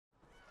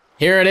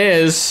Here it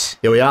is.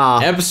 Here we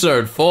are.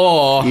 Episode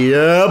 4.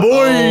 Yeah, boy.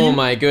 Oh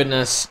my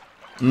goodness.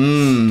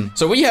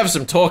 So we have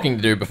some talking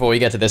to do before we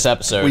get to this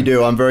episode. We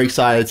do. I'm very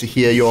excited to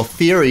hear your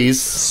theories.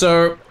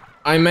 So,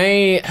 I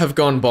may have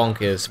gone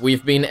bonkers.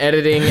 We've been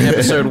editing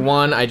episode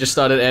 1, I just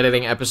started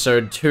editing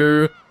episode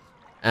 2,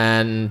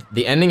 and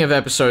the ending of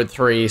episode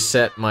 3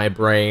 set my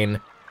brain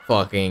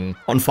fucking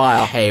on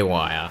fire.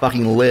 Haywire.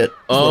 Fucking lit.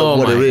 Oh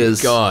what my it is.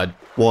 god.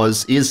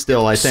 Is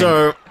still, I think.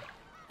 So,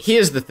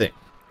 here's the thing.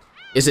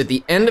 Is at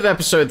the end of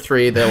episode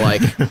 3, they're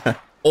like,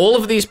 all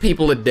of these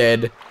people are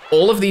dead,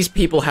 all of these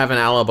people have an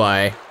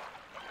alibi,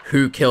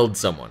 who killed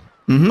someone?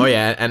 Oh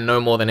yeah, and no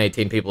more than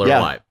 18 people are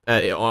alive,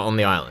 on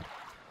the island.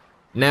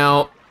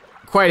 Now,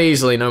 quite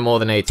easily, no more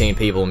than 18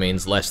 people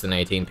means less than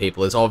 18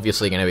 people is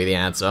obviously going to be the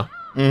answer.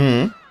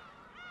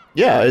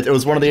 Yeah, it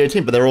was one of the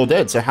 18, but they're all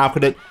dead, so how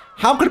could it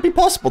be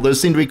possible?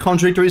 Those seem to be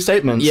contradictory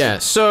statements. Yeah,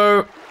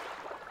 so,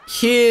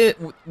 here,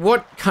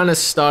 what kind of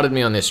started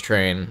me on this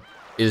train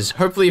is,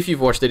 hopefully if you've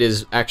watched it,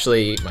 is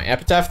actually my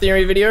epitaph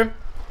theory video.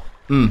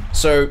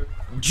 So,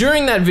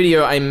 during that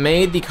video, I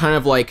made the kind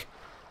of, like,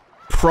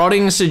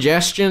 prodding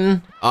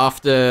suggestion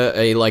after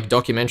a, like,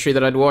 documentary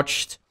that I'd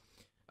watched.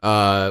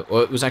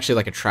 Well, it was actually,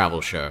 like, a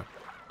travel show.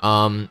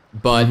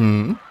 But,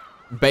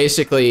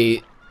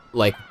 basically,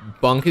 like,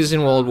 bunkers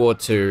in World War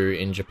II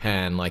in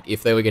Japan, like,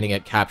 if they were gonna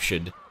get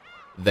captured,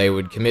 they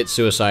would commit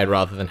suicide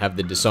rather than have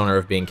the dishonor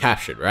of being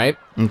captured, right?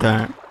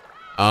 Okay.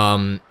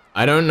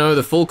 I don't know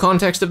the full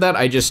context of that,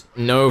 I just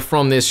know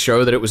from this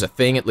show that it was a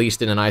thing, at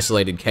least in an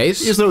isolated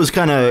case. You know, it was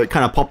kind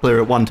of popular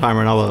at one time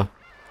or another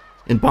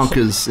in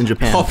bunkers in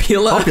Japan.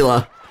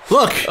 Popular?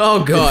 Look!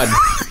 Oh god.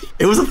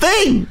 It was a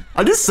thing!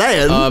 I'm just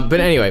saying! But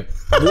anyway,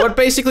 what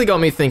basically got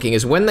me thinking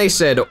is when they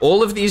said,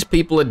 all of these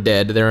people are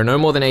dead, there are no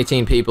more than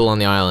 18 people on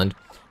the island,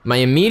 my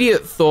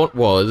immediate thought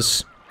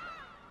was,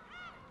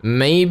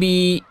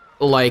 maybe,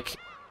 like,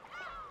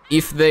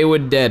 if they were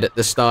dead at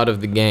the start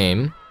of the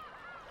game,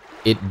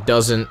 it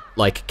doesn't,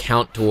 like,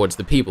 count towards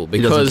the people,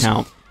 because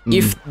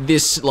if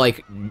this,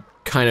 like,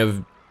 kind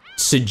of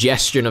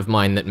suggestion of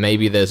mine that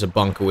maybe there's a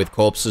bunker with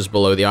corpses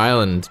below the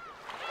island,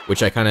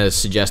 which I kind of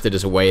suggested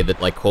as a way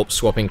that, like, corpse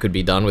swapping could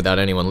be done without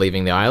anyone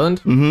leaving the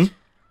island,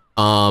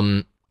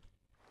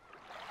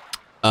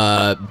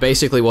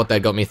 basically what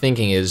that got me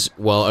thinking is,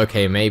 well,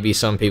 okay, maybe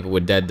some people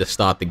were dead to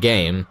start the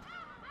game,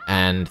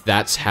 and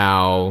that's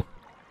how,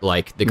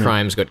 like, the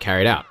crimes got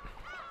carried out.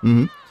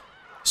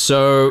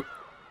 So,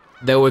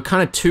 there were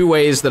kind of two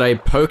ways that I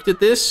poked at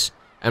this,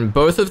 and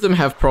both of them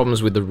have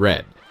problems with the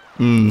red.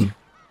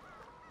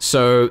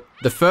 So,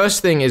 the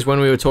first thing is when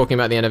we were talking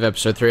about the end of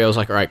episode 3, I was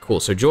like, alright, cool.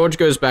 So George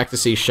goes back to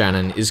see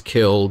Shannon, is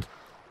killed,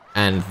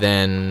 and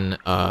then,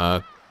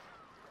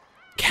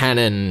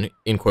 Cannon,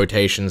 in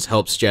quotations,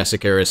 helps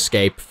Jessica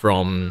escape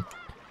from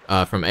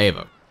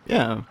Ava.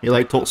 Yeah. He,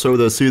 like, talks to her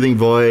with a soothing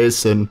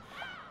voice, and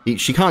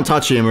she can't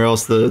touch him or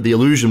else the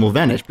illusion will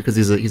vanish because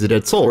he's a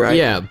dead soul, right?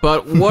 Yeah,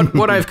 but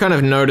what I've kind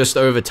of noticed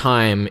over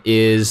time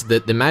is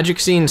that the magic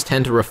scenes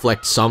tend to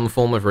reflect some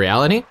form of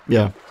reality.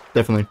 Yeah,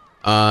 definitely.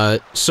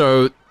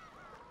 So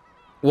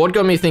what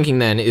got me thinking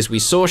then is we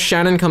saw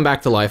Shannon come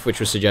back to life, which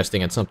was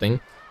suggesting it's something.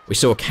 We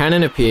saw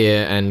Cannon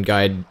appear and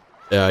guide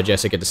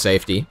Jessica to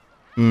safety.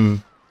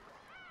 And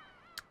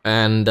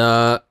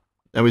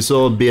we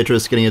saw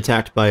Beatrice getting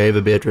attacked by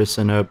Ava Beatrice,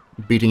 and her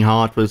beating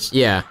heart was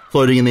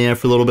floating in the air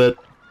for a little bit.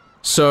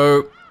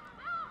 So,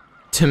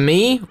 to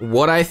me,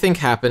 what I think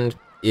happened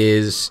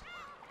is,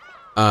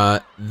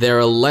 there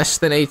are less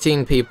than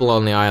 18 people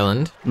on the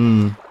island,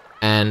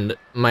 and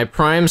my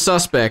prime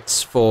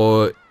suspects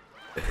for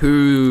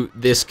who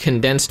this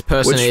condensed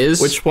person is...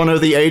 Which one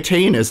of the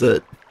 18 is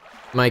it?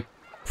 My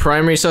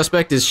primary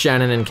suspect is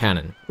Shannon and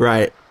Cannon.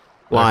 Right.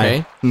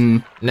 Why?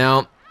 Okay?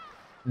 Now,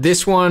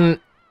 this one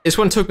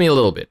took me a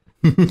little bit.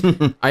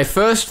 I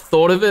first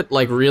thought of it,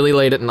 like, really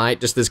late at night,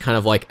 just as kind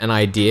of, like, an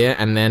idea,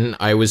 and then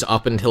I was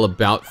up until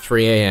about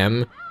 3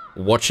 AM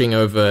watching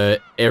over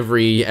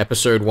every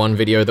episode 1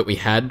 video that we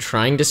had,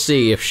 trying to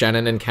see if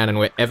Shannon and Cannon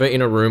were ever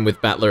in a room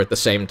with Batller at the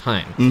same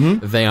time.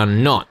 They are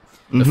not.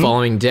 The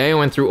following day, I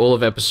went through all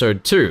of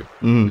episode 2.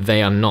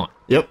 They are not.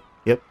 Yep.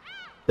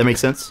 That makes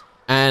sense.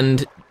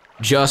 And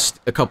just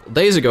a couple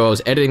days ago, I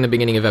was editing the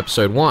beginning of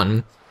episode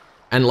 1,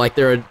 and, like,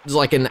 there's,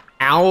 like, an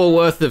hour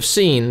worth of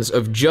scenes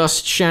of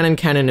just Shannon,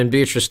 Cannon, and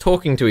Beatrice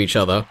talking to each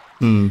other,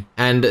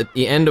 and at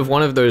the end of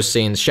one of those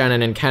scenes,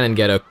 Shannon and Cannon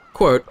get a,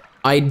 quote,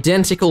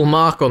 identical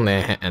mark on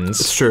their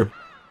hands. It's true.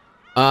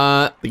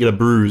 They get a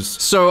bruise.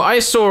 So I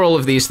saw all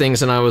of these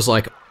things, and I was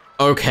like,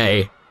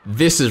 okay,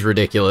 this is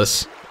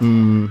ridiculous.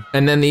 And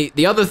then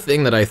the other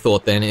thing that I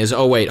thought then is,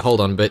 oh wait,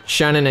 hold on, but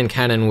Shannon and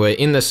Cannon were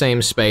in the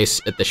same space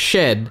at the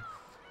shed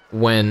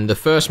when the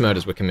first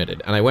murders were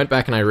committed, and I went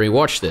back and I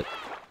rewatched it.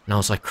 And I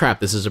was like,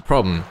 crap, this is a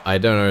problem. I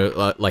don't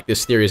know, like,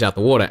 this theory is out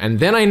the water. And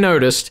then I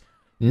noticed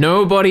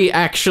nobody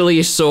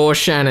actually saw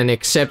Shannon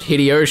except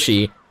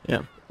Hideyoshi,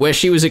 where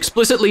she was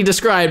explicitly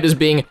described as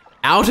being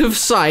out of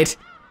sight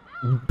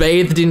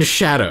bathed in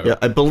shadow. Yeah,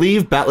 I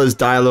believe Battler's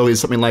dialogue is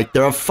something like,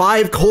 there are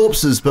 5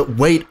 corpses, but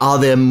wait, are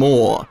there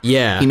more?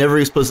 Yeah. He never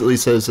explicitly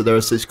says that there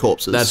are 6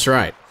 corpses. That's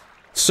right.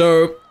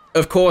 So,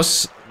 of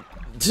course,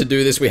 to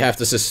do this, we have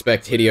to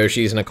suspect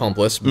Hideyoshi's an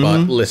accomplice,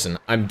 but listen,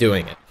 I'm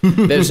doing it.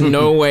 There's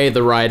no way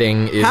the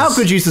writing is... How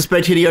could you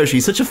suspect Hideyoshi?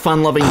 He's such a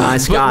fun-loving,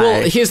 nice guy.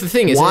 Well, here's the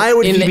thing. Is why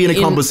would he be an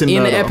accomplice in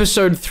murder? In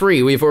episode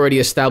 3, we've already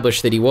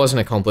established that he was an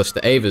accomplice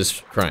to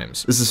Ava's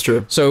crimes. This is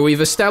true. So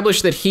we've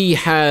established that he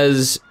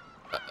has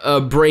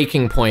a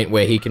breaking point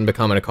where he can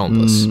become an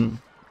accomplice. You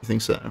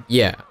think so?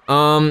 Yeah.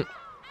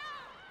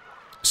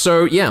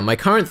 So, yeah, my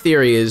current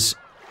theory is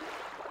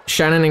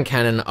Shannon and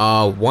Cannon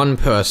are one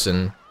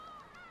person,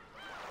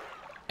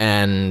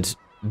 and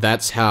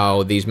that's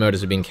how these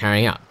murders have been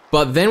carrying out.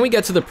 But then we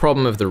get to the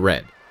problem of the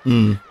Red.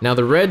 Now,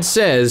 the Red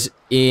says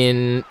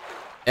in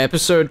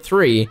episode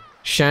 3,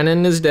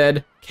 Shannon is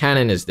dead,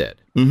 Cannon is dead.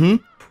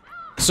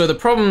 So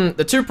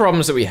the two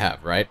problems that we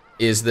have, right,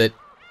 is that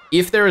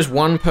if there is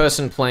one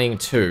person playing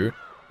 2,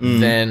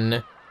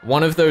 then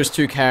one of those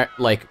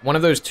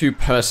two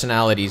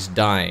personalities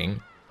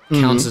dying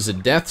counts as a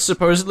death,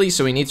 supposedly,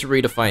 so we need to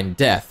redefine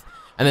death.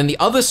 And then the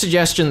other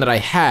suggestion that I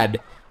had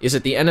is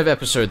at the end of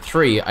episode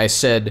 3, I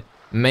said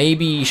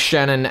maybe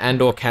Shannon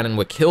and or Cannon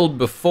were killed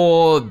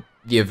before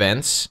the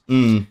events,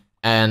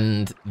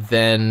 and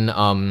then,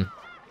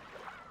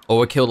 or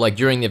were killed like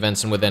during the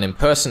events and were then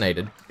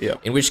impersonated. Yeah.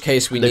 In which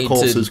case we need to... Their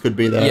corpses could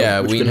be there,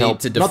 yeah, we need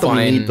to define... Not that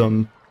we need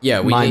them,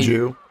 mind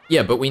you.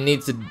 Yeah, but we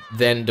need to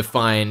then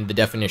define the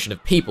definition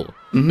of people.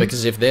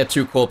 Because if their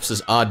 2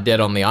 corpses are dead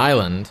on the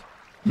island,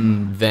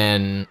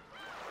 then,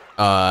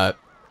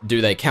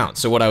 do they count?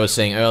 So what I was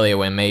saying earlier,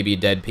 where maybe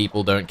dead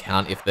people don't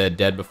count if they're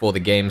dead before the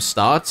game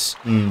starts,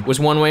 was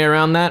one way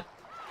around that.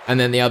 And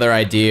then the other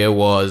idea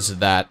was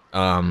that,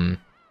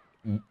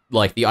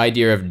 like, the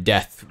idea of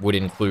death would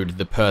include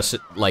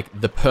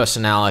the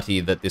personality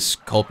that this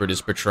culprit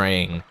is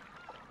portraying,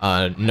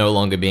 no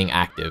longer being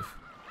active.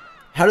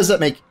 How does that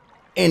make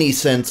any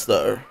sense,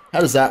 though? How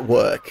does that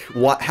work?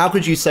 How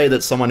could you say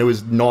that someone who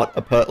is not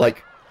a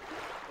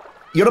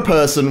you got a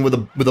person with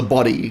a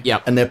body,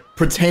 and they're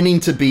pretending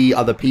to be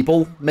other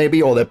people,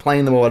 maybe, or they're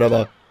playing them or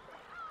whatever.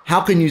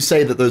 How can you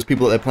say that those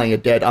people that they're playing are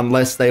dead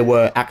unless they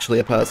were actually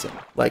a person?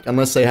 Like,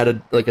 unless they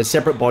had a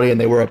separate body and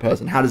they were a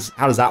person. How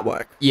does that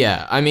work?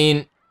 Yeah, I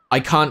mean, I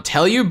can't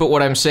tell you, but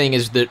what I'm saying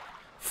is that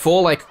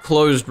for, like,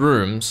 closed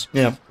rooms,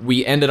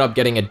 we ended up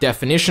getting a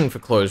definition for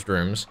closed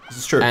rooms. This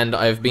is true. And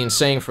I've been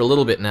saying for a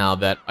little bit now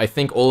that I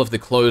think all of the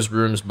closed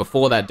rooms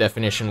before that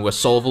definition were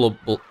solvable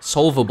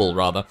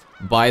rather,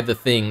 by the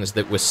things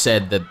that were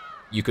said that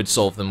you could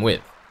solve them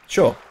with.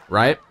 Sure.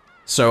 Right?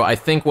 So I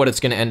think what it's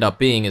going to end up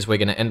being is we're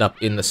going to end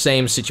up in the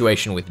same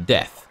situation with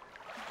death.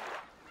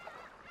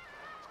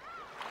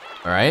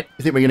 Alright?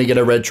 You think we're going to get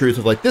a red truth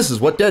of, like, this is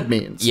what dead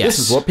means. Yes.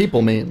 This is what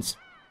people means.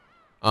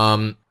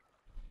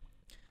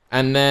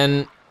 And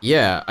then,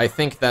 yeah, I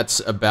think that's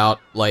about,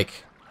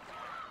 like,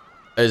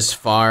 as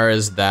far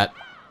as that,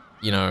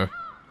 you know...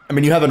 I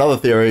mean, you have another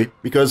theory,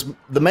 because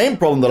the main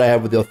problem that I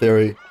have with your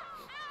theory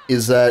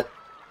is that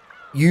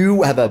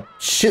you have a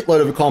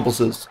shitload of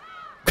accomplices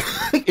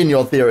in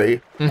your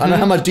theory. I don't know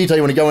how much detail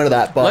you want to go into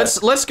that, but...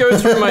 Let's go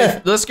through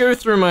my... let's go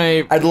through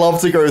my... I'd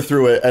love to go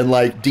through it and,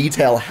 like,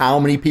 detail how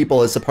many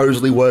people are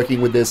supposedly working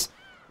with this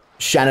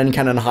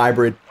Shannon-Cannon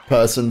hybrid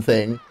person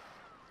thing.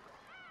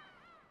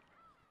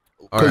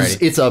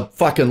 Because it's a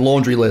fucking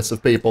laundry list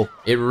of people.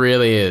 It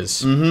really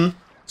is.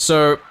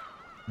 So,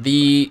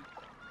 this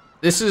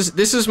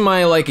is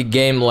my, like,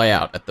 game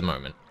layout at the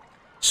moment.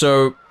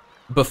 So,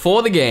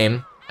 before the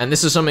game, and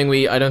this is something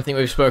I don't think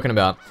we've spoken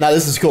about. No,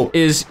 this is cool.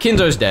 Is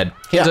Kinzo's dead.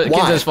 Why?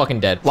 Kinzo's fucking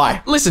dead.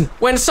 Why? Listen,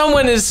 when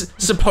someone is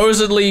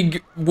supposedly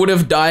would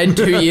have died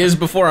 2 years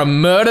before a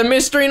murder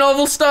mystery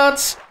novel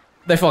starts,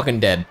 they're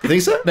fucking dead. You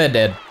think so? They're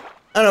dead.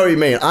 I know what you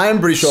mean. I am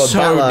pretty sure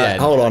Batller... dead.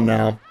 Hold on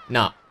now.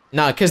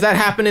 Nah, because that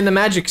happened in the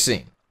magic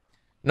scene.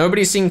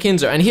 Nobody's seen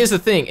Kinzo. And here's the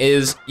thing,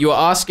 is you were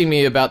asking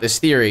me about this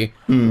theory,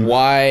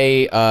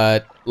 why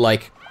the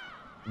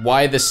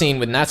scene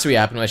with Natsui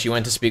happened where she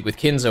went to speak with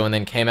Kinzo and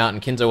then came out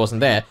and Kinzo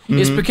wasn't there,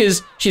 is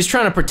because she's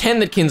trying to pretend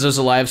that Kinzo's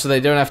alive so they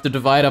don't have to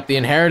divide up the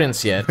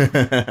inheritance yet.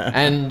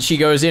 And she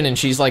goes in and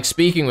she's, like,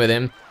 speaking with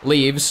him,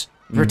 leaves,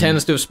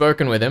 pretends to have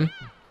spoken with him.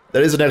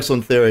 That is an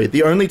excellent theory.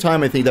 The only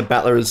time I think that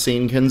Batller has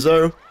seen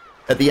Kinzo,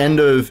 at the end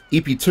of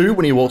EP2,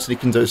 when he walks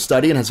into Kinzo's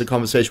study and has a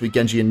conversation with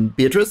Genji and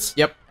Beatrice.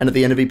 Yep. And at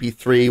the end of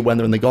EP3, when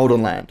they're in the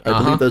Golden Land.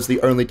 I believe those are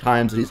the only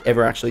times that he's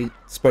ever actually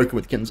spoken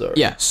with Kinzo.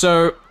 Yeah,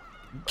 so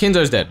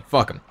Kinzo's dead.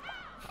 Fuck him.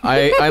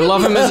 I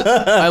love him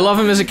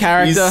as a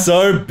character. He's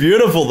so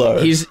beautiful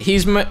though.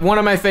 He's one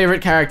of my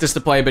favorite characters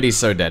to play, but he's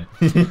so dead.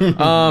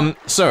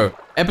 So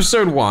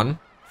episode 1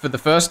 for the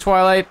first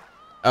Twilight.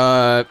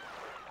 So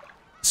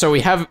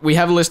we have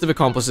a list of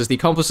accomplices. The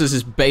accomplices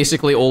is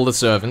basically all the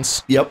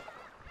servants. Yep.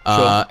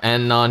 Sure.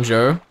 And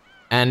Nanjo,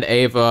 and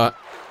Ava,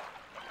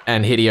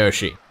 and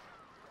Hideyoshi.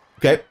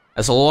 Okay.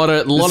 That's a lot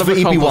of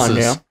accomplices.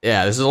 EP1,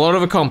 yeah, there's a lot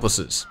of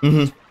accomplices.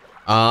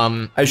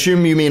 I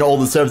assume you mean all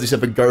the servants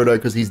except for Godo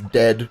because he's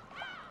dead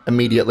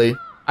immediately.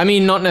 I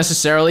mean, not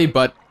necessarily,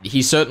 but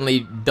he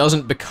certainly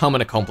doesn't become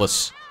an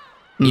accomplice,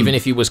 even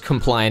if he was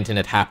compliant in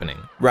it happening.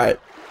 Right.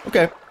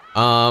 Okay.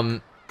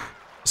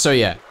 So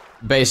yeah,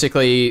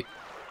 basically,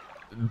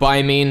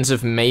 by means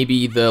of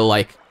maybe the,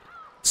 like,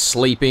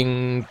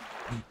 sleeping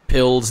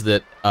pills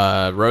that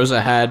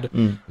Rosa had,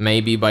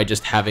 maybe by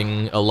just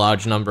having a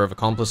large number of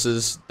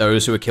accomplices,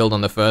 those who were killed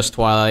on the first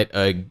Twilight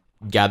are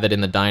gathered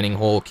in the dining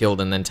hall,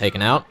 killed, and then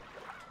taken out.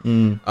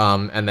 And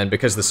then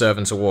because the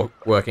servants are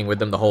working with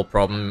them, the whole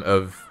problem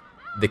of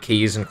the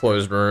keys and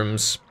closed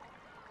rooms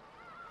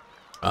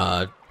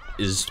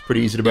is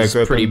pretty easy to break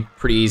open.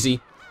 Pretty easy.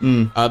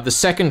 The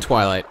second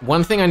Twilight,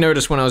 one thing I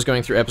noticed when I was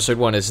going through episode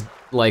 1 is,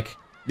 like,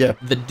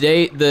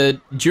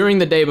 during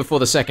the day before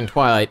the second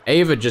Twilight,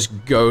 Ava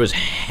just goes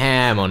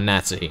ham on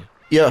Natsuhi.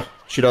 Yeah,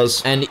 she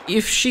does. And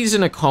if she's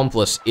an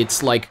accomplice,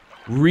 it's, like,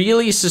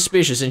 really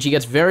suspicious, and she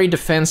gets very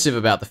defensive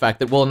about the fact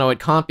that, well, no, it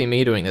can't be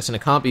me doing this, and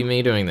it can't be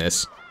me doing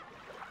this.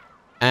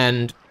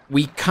 And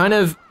we kind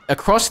of,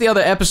 across the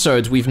other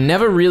episodes, we've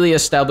never really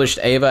established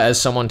Ava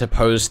as someone to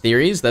pose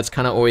theories. That's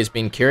kind of always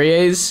been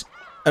Kyrie's.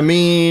 I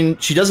mean,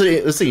 she does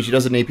it, let's see, she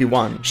does it in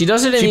EP1. She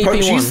does it in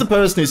EP1. She's the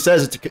person who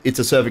says it's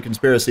a servant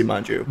conspiracy,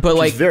 mind you. But,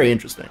 like, very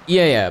interesting.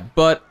 Yeah,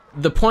 but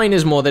the point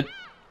is more that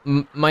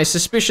my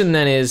suspicion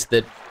then is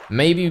that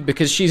maybe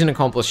because she's an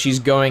accomplice, she's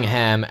going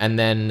ham, and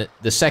then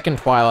the second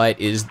Twilight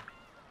is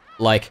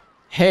like,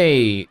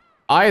 hey,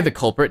 I, the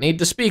culprit, need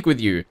to speak with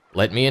you.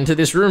 Let me into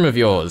this room of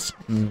yours.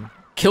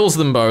 Kills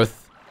them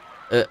both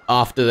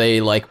after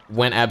they, like,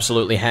 went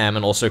absolutely ham,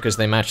 and also because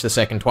they matched the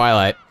second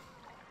Twilight.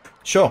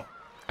 Sure.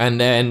 And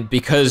then,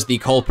 because the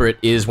culprit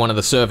is one of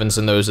the servants,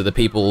 and those are the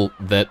people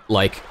that,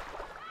 like,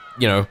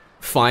 you know,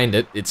 find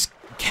it, it's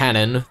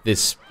canon,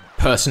 this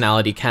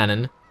personality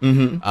canon.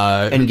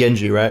 And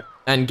Genji, right?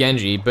 And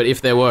Genji, but if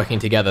they're working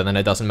together, then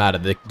it doesn't matter.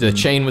 The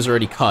chain was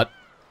already cut.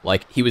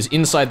 Like, he was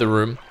inside the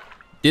room,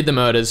 did the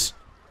murders,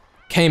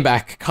 came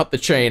back, cut the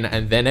chain,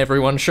 and then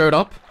everyone showed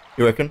up.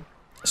 You reckon?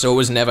 So it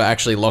was never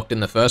actually locked in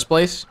the first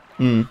place.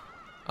 Then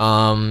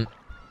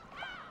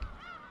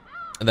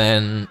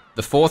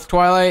the fourth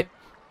Twilight,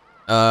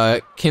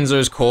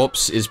 Kinzo's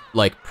corpse is,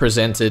 like,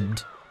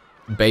 presented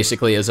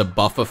basically as a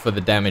buffer for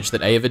the damage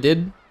that Ava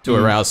did to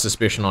arouse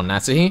suspicion on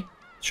Natsuhi.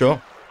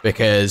 Sure.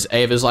 Because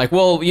Ava's like,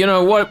 well, you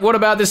know, what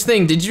about this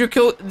thing? Did you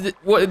kill,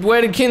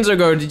 where did Kinzo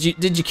go?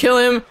 Did you kill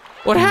him?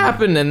 What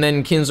happened? And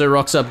then Kinzo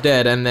rocks up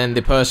dead, and then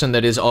the person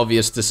that is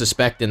obvious to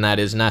suspect in that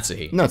is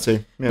Natsuhi.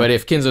 Natsuhi, yeah. But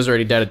if Kinzo's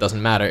already dead, it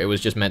doesn't matter. It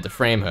was just meant to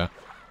frame her.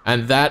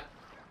 And that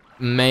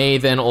may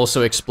then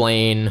also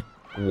explain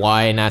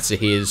why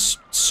Natsuhi is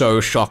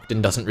so shocked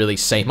and doesn't really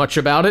say much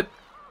about it.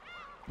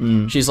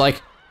 She's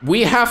like,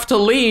 we have to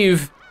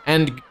leave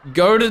and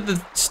go to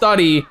the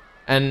study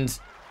and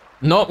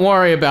not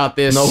worry about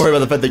this. Not worry about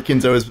the fact that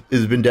Kinzo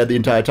has been dead the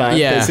entire time,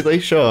 basically.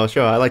 Sure,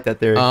 I like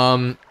that theory.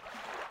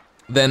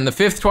 Then the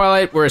fifth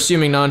Twilight, we're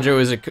assuming Nanjo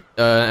is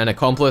an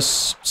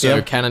accomplice,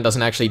 so Canon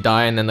doesn't actually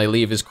die, and then they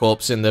leave his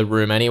corpse in the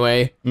room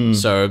anyway,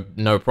 so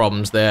no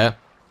problems there.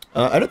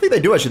 I don't think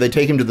they do, actually. They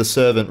take him to the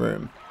servant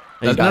room.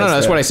 No,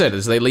 that's what I said,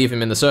 is they leave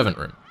him in the servant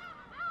room.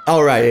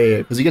 Oh, right, yeah,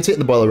 because he gets hit in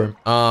the boiler room.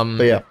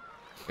 But yeah.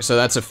 So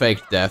that's a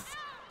fake death.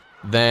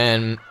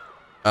 Then,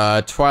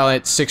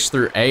 Twilight 6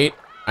 through 8,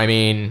 I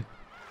mean,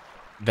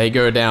 they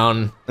go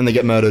down... And they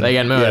get murdered. They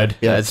get murdered.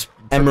 Yeah.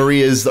 And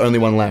Maria's the only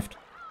one left.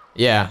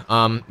 Yeah,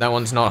 that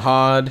one's not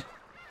hard.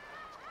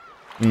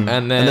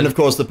 And then, of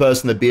course, the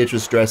person that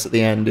Beatrice dressed at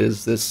the end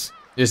is this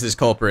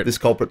culprit. This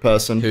culprit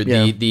person. Who,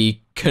 the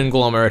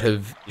conglomerate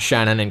of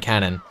Shannon and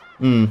Cannon.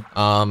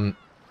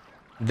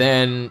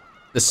 Then,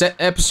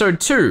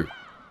 episode 2.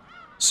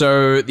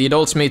 So, the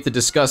adults meet to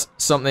discuss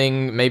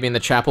something, maybe in the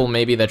chapel,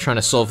 maybe they're trying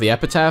to solve the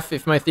epitaph,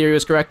 if my theory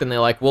was correct, and they're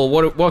like, well,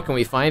 what can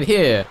we find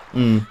here?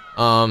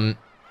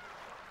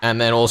 And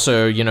then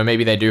also, you know,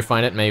 maybe they do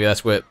find it, maybe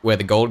that's where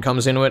the gold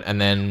comes into it, and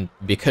then,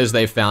 because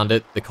they found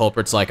it, the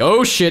culprit's like,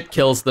 oh shit,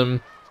 kills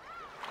them.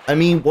 I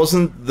mean,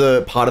 wasn't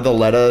the part of the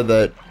letter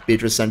that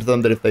Beatrice sent to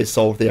them that if they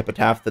solved the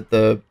epitaph, that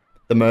the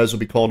murders would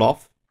be called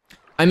off?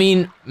 I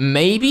mean,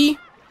 maybe,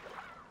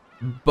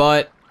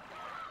 but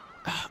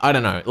I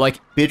don't know, like...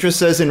 Beatrice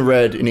says in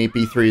red in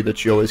EP3 that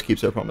she always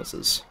keeps her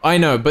promises. I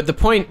know, but the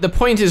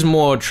point is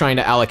more trying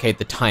to allocate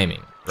the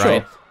timing,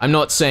 right? Sure. I'm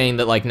not saying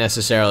that, like,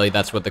 necessarily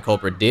that's what the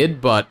culprit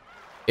did, but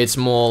it's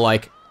more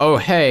like, oh,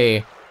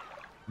 hey,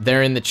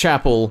 they're in the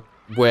chapel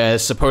where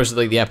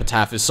supposedly the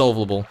epitaph is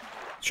solvable.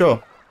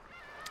 Sure.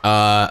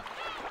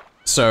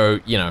 So,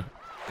 you know,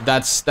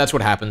 that's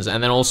what happens.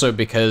 And then also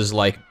because,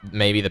 like,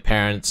 maybe the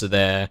parents are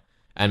there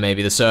and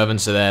maybe the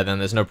servants are there, then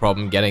there's no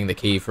problem getting the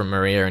key from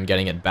Maria and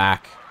getting it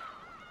back.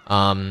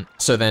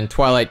 So then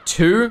Twilight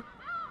 2,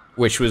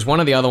 which was one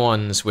of the other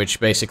ones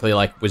which basically,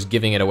 like, was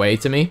giving it away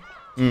to me,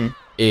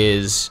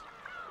 is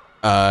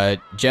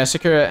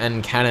Jessica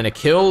and Cannon are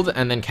killed,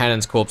 and then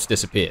Cannon's corpse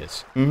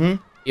disappears.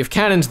 If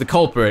Cannon's the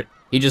culprit,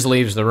 he just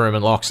leaves the room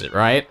and locks it,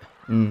 right?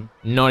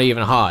 Not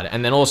even hard.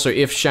 And then also,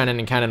 if Shannon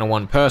and Cannon are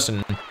one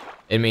person,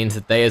 it means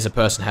that they as a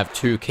person have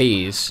 2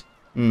 keys,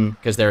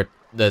 because they're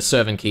the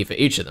servant key for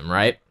each of them,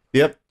 right?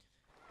 Yep.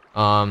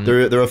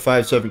 There are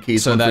 5 servant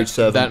keys, so one for each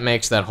servant. that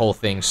makes that whole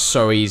thing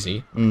so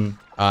easy.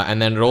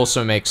 And then it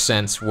also makes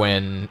sense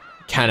when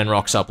Cannon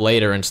rocks up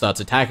later and starts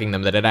attacking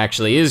them that it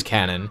actually is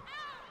Cannon,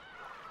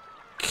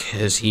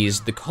 because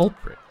he's the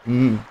culprit.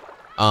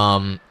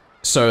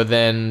 So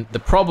then the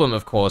problem,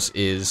 of course,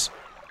 is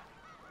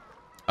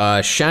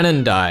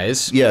Shannon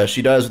dies. Yeah,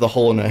 she dies with a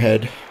hole in her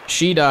head.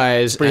 She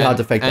dies. Pretty hard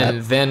to fake that.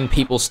 And then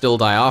people still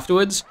die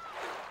afterwards.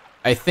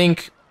 I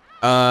think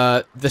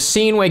the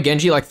scene where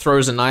Genji like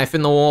throws a knife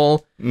in the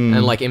wall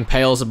and like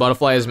impales a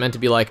butterfly is meant to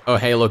be like, oh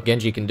hey, look,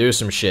 Genji can do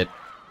some shit.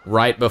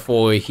 Right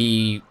before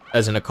he,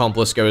 as an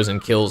accomplice, goes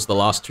and kills the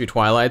last 2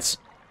 Twilights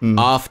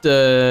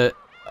after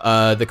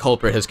the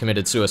culprit has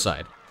committed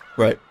suicide.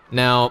 Right.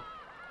 Now,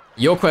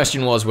 your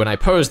question was, when I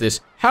posed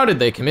this, how did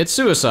they commit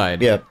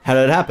suicide? Yeah, how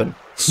did it happen?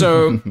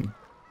 So,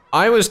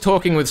 I was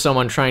talking with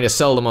someone trying to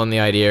sell them on the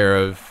idea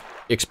of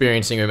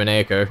experiencing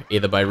Umineko,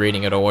 either by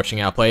reading it or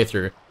watching our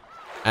playthrough.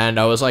 And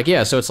I was like,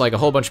 yeah, so it's like a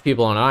whole bunch of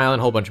people on an island,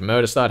 a whole bunch of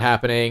murder start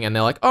happening, and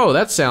they're like, oh,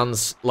 that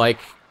sounds like...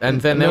 And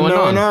then they went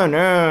on.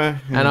 No.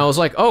 And I was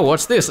like, oh,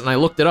 what's this? And I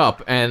looked it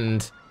up, and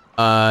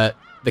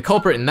the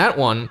culprit in that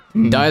one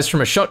dies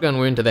from a shotgun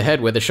wound to the head,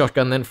 where the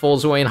shotgun then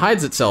falls away and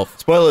hides itself.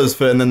 Spoilers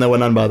for And Then There Were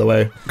None, by the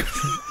way.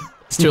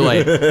 It's too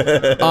late.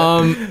 But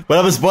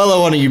I'm a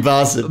spoiler one, you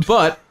bastard.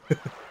 But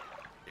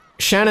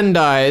Shannon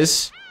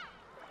dies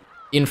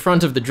in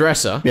front of the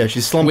dresser. Yeah,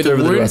 she's slumped with over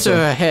a the wound dresser. to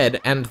her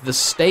head and the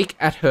stake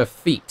at her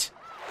feet,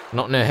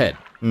 not in her head.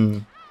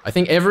 I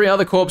think every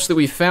other corpse that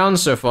we've found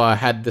so far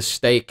had the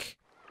stake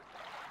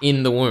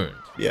in the wound.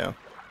 Yeah.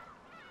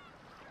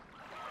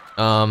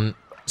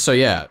 So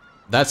yeah,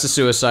 that's a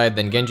suicide,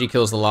 then Genji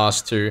kills the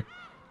last 2,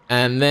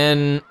 and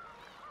then,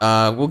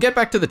 we'll get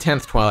back to the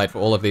 10th Twilight for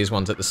all of these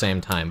ones at the same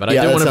time, but I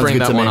do want to bring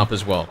that one up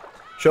as well.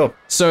 Sure.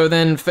 So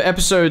then, for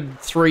episode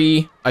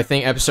 3, I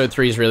think episode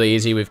 3 is really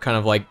easy. We've kind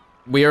of like,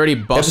 we already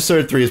busted...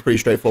 Episode 3 is pretty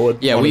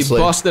straightforward, yeah, honestly.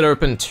 we busted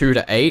open 2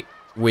 to 8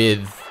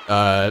 with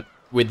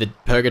the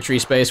Purgatory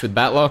space with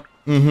Batller,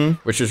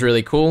 which was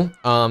really cool.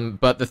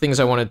 But the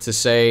things I wanted to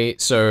say,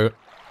 so,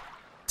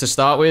 to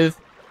start with,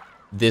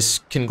 this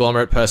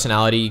conglomerate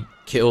personality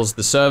kills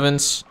the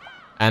servants,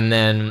 and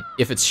then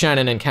if it's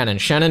Shannon and Cannon,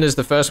 Shannon is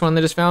the first one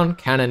that is found,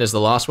 Cannon is the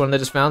last one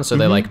that is found, so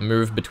they like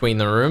move between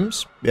the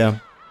rooms. Yeah.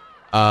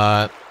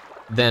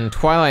 Then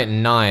Twilight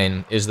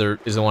 9 is the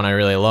one I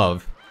really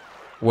love,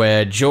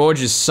 where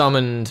George is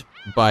summoned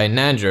by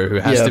Nanjo, who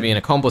has to be an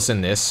accomplice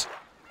in this,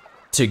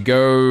 to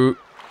go,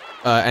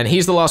 and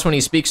he's the last one he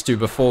speaks to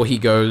before he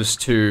goes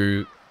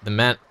to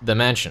the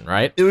mansion,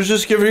 right? It was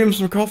just giving him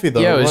some coffee,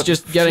 though. Yeah, it was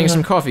just getting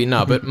some coffee.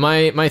 No, but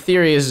my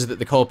theory is that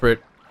the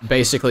culprit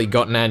basically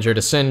got Nanjo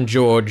to send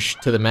George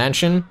to the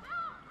mansion,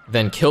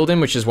 then killed him,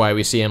 which is why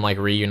we see him, like,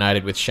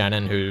 reunited with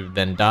Shannon, who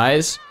then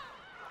dies.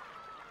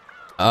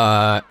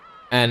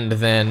 And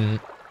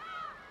then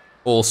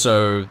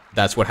also,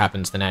 that's what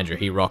happens to Nanjo.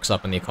 He rocks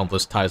up and the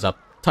accomplice ties up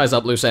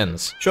loose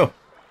ends. Sure.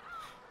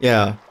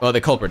 Yeah. Well,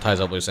 the culprit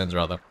ties up loose ends,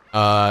 rather.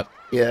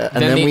 Yeah,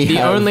 and then we the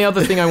have... only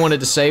other thing I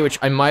wanted to say, which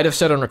I might have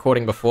said on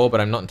recording before, but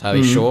I'm not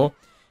entirely sure,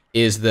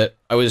 is that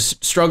I was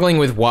struggling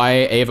with why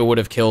Ava would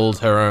have killed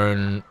her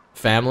own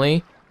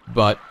family,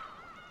 but...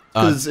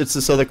 Because it's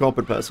this other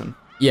culprit person.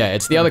 Yeah,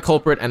 it's the other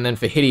culprit, and then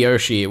for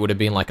Hideyoshi, it would have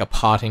been like a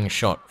parting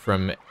shot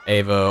from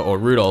Ava or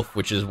Rudolph,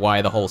 which is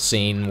why the whole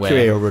scene where...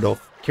 Kyrie or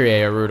Rudolph.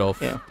 Kyrie or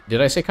Rudolph. Yeah.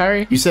 Did I say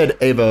Kyrie? You said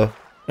Ava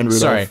and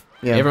Rudolph. Sorry.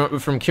 Yeah. Ava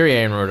from Kyrie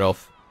and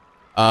Rudolph.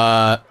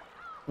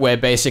 Where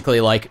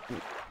basically, like,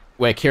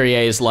 where Kyrie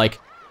is like,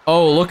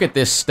 oh, look at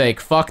this steak,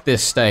 fuck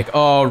this steak,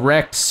 oh,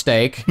 wrecked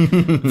steak.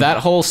 That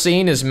whole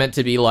scene is meant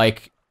to be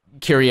like,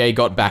 Kyrie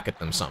got back at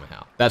them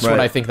somehow. That's what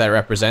I think that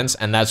represents,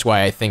 and that's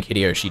why I think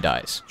Hideyoshi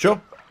dies.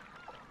 Sure.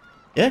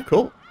 Yeah,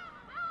 cool.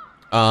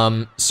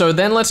 So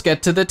then let's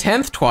get to the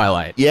 10th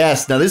Twilight.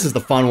 Yes, now this is the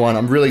fun one.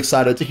 I'm really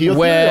excited to hear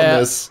your theory on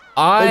this.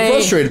 They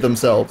prostrated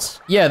themselves.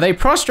 Yeah, they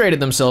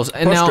prostrated themselves.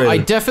 And now, I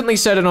definitely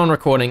said it on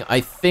recording,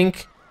 I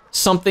think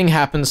something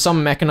happens,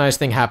 some mechanized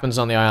thing happens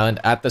on the island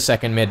at the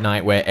second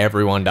midnight where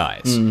everyone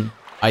dies.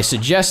 I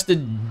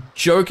suggested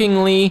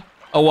jokingly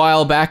a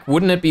while back,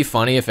 wouldn't it be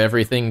funny if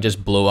everything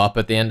just blew up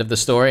at the end of the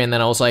story? And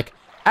then I was like,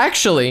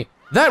 actually,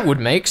 that would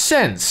make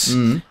sense.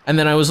 And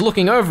then I was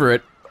looking over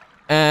it,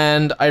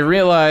 and I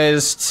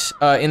realized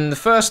in the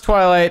first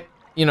Twilight,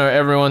 you know,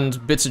 everyone's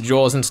bits of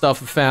jaws and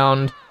stuff are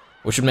found,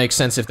 which would make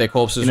sense if their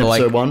corpses were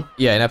like... In episode 1?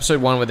 Yeah, in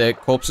episode 1 where their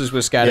corpses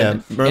were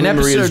scattered. Yeah,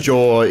 Maria's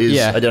jaw is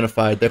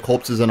identified. Their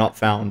corpses are not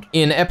found.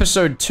 In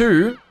episode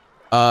 2,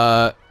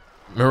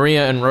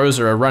 Maria and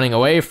Rosa are running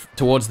away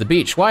towards the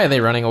beach. Why are they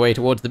running away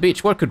towards the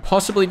beach? What could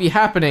possibly be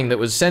happening that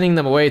was sending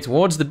them away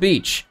towards the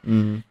beach?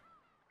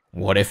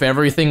 What if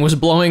everything was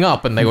blowing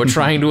up and they were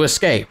trying to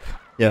escape?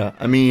 Yeah,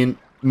 I mean,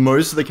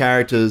 most of the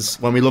characters,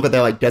 when we look at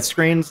their like death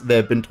screens,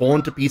 they've been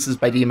torn to pieces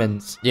by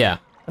demons. Yeah.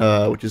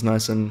 Which is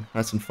nice and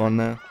fun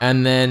there.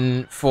 And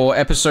then for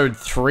episode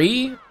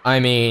 3,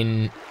 I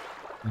mean,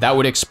 that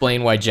would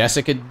explain why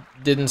Jessica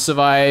didn't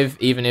survive,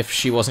 even if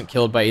she wasn't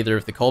killed by either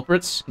of the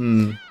culprits.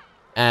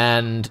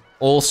 And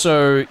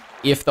also,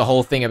 if the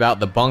whole thing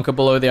about the bunker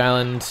below the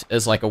island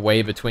is like a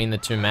way between the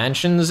two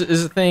mansions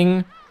is a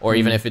thing, or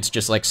even if it's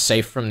just like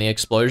safe from the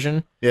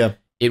explosion,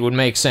 it would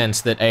make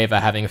sense that Ava,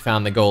 having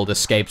found the gold,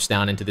 escapes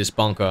down into this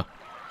bunker.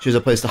 She has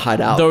a place to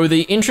hide out. Though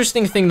the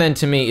interesting thing then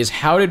to me is,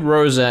 how did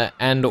Rosa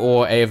and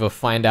or Ava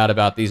find out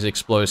about these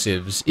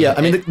explosives? Yeah,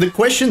 I mean, the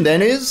question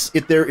then is,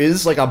 if there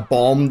is like a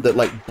bomb that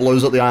like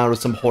blows up the island or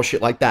some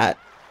horseshit like that,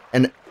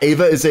 and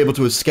Ava is able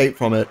to escape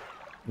from it,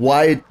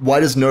 why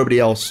does nobody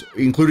else,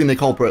 including the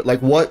culprit, like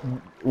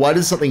why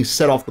does something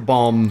set off the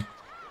bomb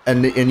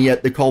and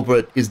yet the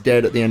culprit is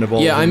dead at the end of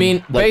all? Yeah, I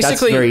mean, like,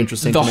 basically, that's very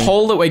interesting the to me.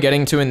 hole that we're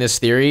getting to in this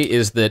theory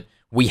is that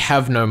we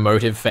have no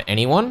motive for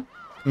anyone,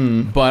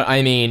 but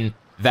I mean,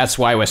 that's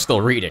why we're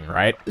still reading,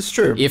 right? It's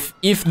true.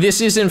 If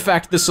this is in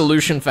fact the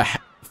solution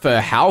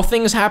for how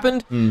things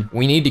happened,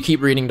 we need to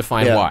keep reading to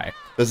find why.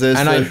 Because there's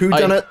the who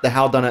done it, the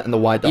how done it, and the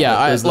why done it. Yeah,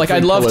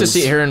 I'd love to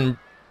sit here and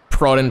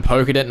prod and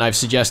poke at it, and I've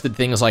suggested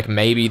things like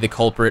maybe the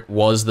culprit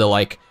was the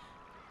like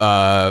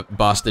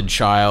bastard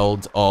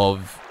child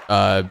of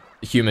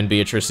human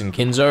Beatrice and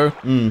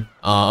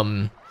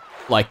Kinzo.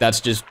 Like that's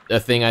just a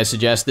thing I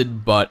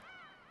suggested, but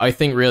I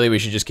think really we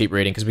should just keep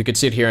reading, because we could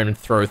sit here and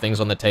throw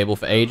things on the table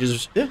for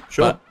ages. Yeah,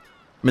 sure. But,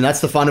 I mean,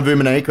 that's the fun of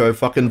Umineko.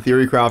 Fucking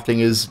theory crafting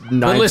is 90%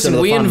 but listen, of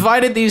the we fun.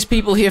 Invited these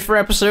people here for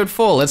episode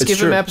 4. Let's give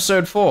them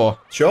episode 4.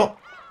 Sure.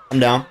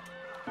 I'm down.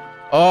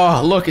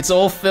 Oh, look, it's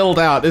all filled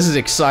out. This is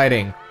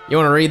exciting. You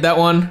want to read that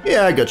one?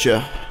 Yeah, I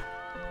gotcha.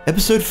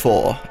 Episode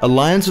 4,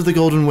 Alliance of the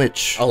Golden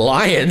Witch.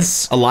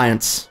 Alliance?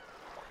 Alliance.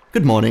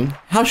 Good morning.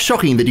 How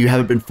shocking that you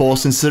haven't been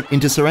forced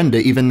into surrender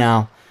even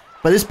now.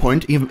 By this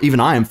point, even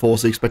I am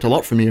forced to expect a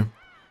lot from you.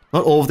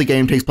 Not all of the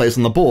game takes place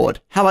on the board.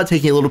 How about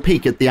taking a little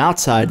peek at the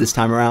outside this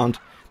time around?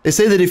 They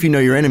say that if you know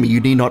your enemy, you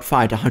need not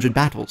fight 100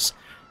 battles.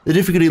 The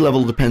difficulty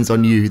level depends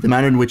on you. The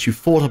manner in which you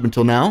fought up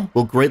until now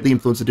will greatly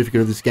influence the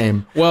difficulty of this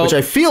game. Well, which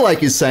I feel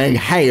like is saying,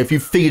 hey, if you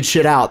figured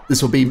shit out,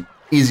 this will be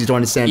easy to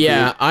understand for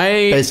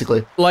you.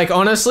 Basically. Like,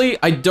 honestly,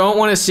 I don't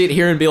want to sit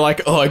here and be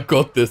like, oh, I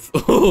got this.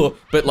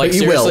 But, like,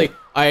 seriously,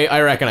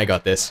 I reckon I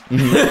got this.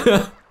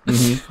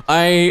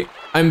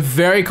 I'm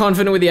very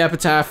confident with the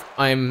epitaph.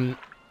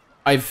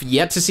 I've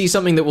yet to see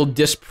something that will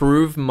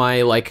disprove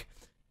my, like,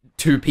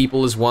 two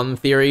people as one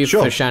theory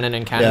for Shannon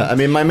and Cannon. Yeah, I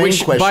mean, my main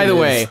question by the is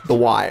way, the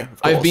why.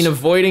 I've been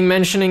avoiding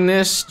mentioning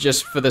this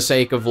just for the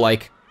sake of,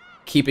 like,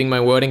 keeping my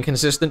wording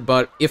consistent,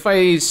 but if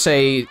I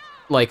say,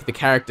 like, the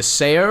character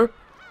Seo,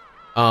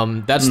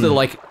 that's the,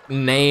 like,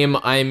 name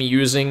I'm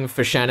using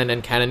for Shannon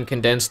and Cannon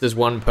condensed as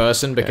one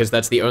person, because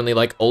that's the only,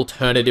 like,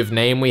 alternative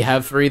name we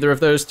have for either of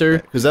those two.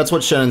 Because that's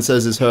what Shannon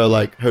says is her,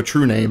 like, her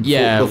true name.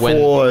 Yeah,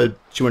 before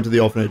she went to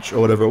the orphanage, or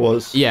whatever it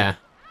was. Yeah.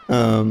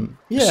 Yeah.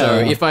 So,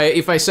 if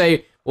I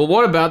say, well,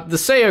 what about the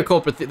Seo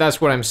culprit? That's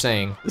what I'm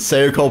saying. The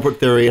Seo culprit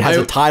theory. It has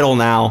a title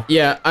now.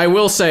 Yeah, I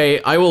will say,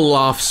 I will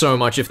laugh so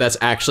much if that's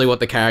actually what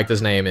the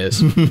character's name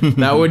is.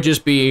 That would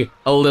just be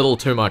a little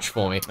too much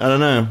for me. I don't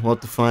know. We'll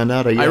have to find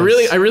out, I guess.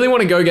 I really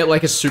want to go get,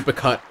 like, a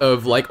supercut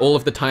of, like, all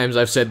of the times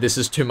I've said this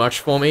is too much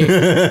for me.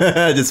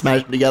 Just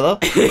smash them together?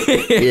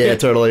 Yeah,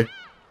 totally.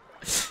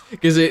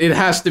 Because it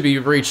has to be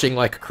reaching,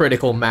 like,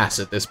 critical mass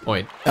at this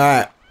point.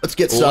 Alright, let's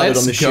get started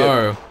on this shit.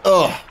 Let's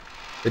go. Ugh.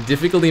 The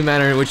difficulty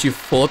manner in which you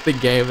fought the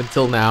game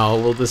until now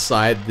will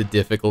decide the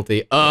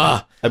difficulty.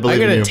 Ugh! I'm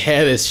gonna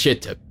tear this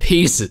shit to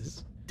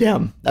pieces.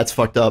 Damn, that's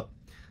fucked up.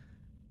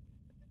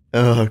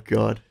 Oh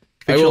god.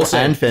 Fictional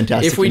and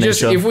fantastic. If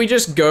we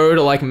just go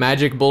to like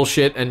magic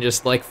bullshit and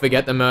just like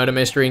forget the murder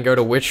mystery and go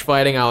to witch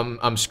fighting,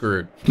 I'm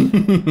screwed.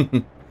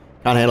 Can't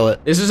handle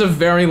it. This is a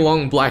very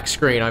long black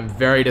screen. I'm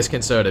very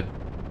disconcerted.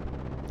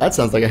 That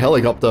sounds like a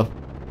helicopter.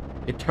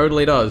 It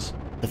totally does.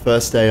 The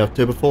first day,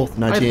 October 4th,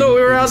 1986. I thought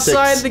we were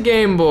outside the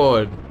game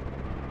board.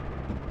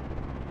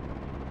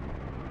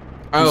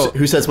 Oh.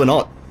 Who says we're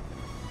not?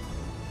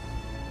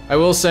 I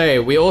will say,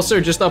 we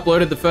also just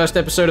uploaded the first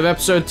episode of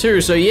episode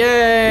 2, so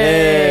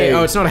yay!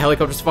 Oh, it's not a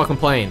helicopter, it's a fucking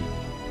plane.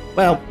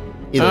 Well,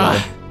 either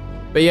way.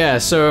 But yeah,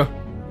 so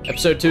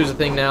episode 2 is a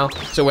thing now,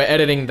 so we're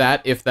editing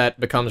that if that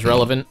becomes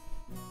relevant.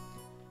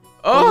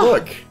 Oh,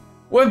 look!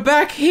 We're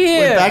back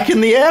here! We're back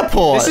in the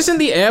airport! This isn't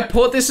the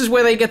airport, this is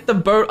where they get the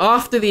boat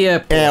after the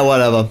airport. Yeah,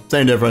 whatever.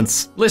 Same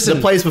difference. Listen.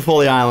 The place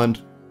before the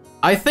island.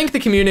 I think the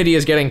community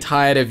is getting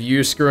tired of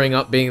you screwing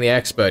up being the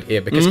expert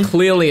here, because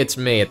clearly it's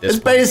me at this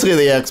point. It's basically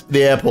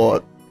the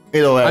airport.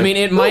 Either way. I mean,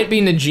 it might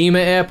be Najima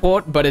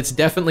Airport, but it's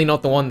definitely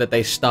not the one that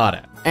they start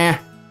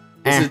at.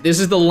 This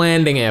is the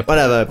landing airport.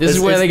 Whatever. This is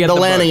where they get the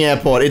landing boat.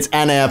 airport. It's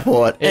an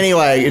airport.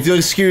 Anyway, if you'll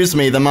excuse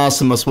me, the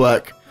master must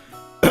work.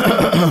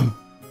 You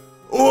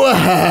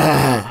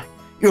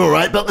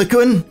alright,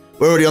 Batller?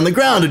 We're already on the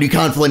ground and you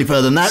can't fall any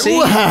further than that. See?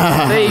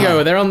 There you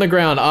go, they're on the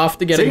ground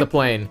after getting the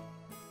plane.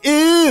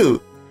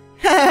 Ew!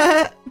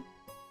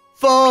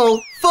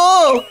 Fall!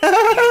 Fall!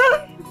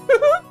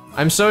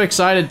 I'm so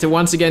excited to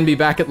once again be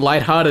back at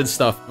lighthearted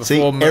stuff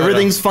before murder.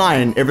 Everything's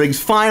fine. Everything's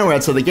fine. We're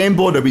outside the game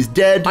board. Nobody's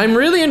dead. I'm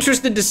really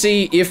interested to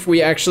see if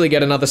we actually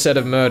get another set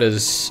of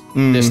murders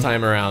this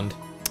time around.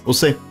 We'll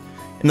see.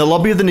 In the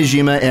lobby of the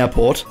Nijima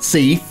airport.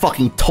 See,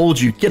 fucking told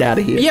you. Get out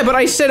of here. Yeah, but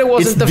I said it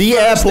wasn't the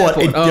first airport.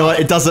 airport. You know what?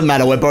 It doesn't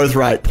matter. We're both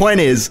right. Point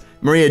is,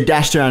 Maria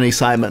dashed around in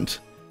excitement.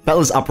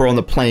 Battler's uproar on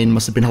the plane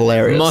must have been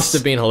hilarious. Must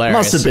have been hilarious.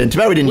 Must have been. Too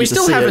bad we didn't We get to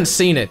see still haven't it.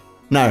 seen it.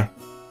 No.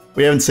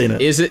 We haven't seen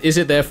it. Is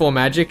it therefore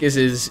magic? Is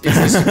this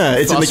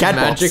it's in the cat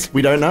magic? box.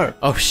 We don't know.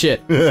 Oh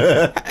shit.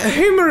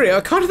 Hey Maria,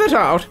 cut that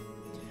out.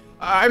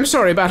 I'm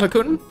sorry,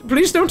 Battle-kun.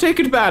 Please don't take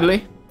it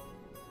badly.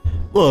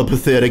 What a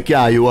pathetic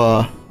guy you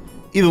are.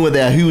 Even with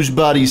that huge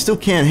body, you still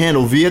can't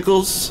handle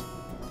vehicles?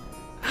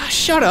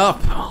 Shut up.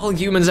 All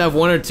humans have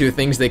one or two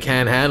things they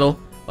can't handle.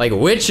 Like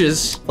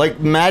witches. Like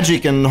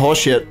magic and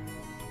horseshit.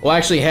 Well,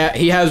 actually,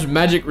 he has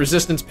magic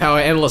resistance power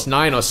endless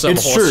 9 or some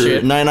It's horse true.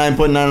 shit.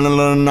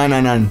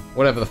 99.99999.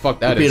 Whatever the fuck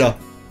that Peter.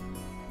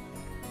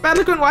 is.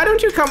 Battle-kun, why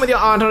don't you come with your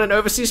aunt on an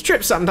overseas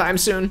trip sometime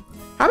soon?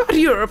 How about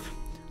Europe?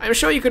 I'm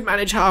sure you could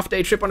manage a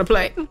half-day trip on a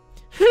plane.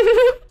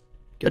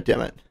 God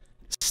damn it.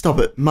 Stop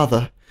it,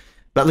 mother.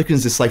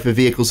 Batler-kun's dislike for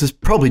vehicles is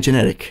probably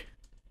genetic.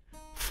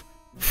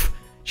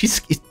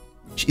 Is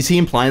he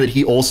implying that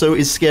he also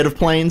is scared of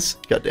planes?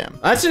 God damn.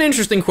 That's an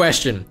interesting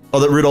question. Oh,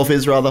 that Rudolph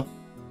is, rather?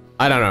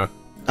 I don't know.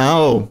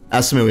 Oh,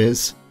 Asumu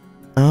is.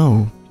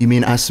 Oh, you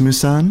mean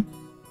Asumu-san?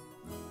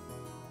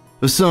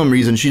 For some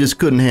reason, she just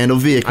couldn't handle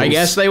vehicles. I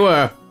guess they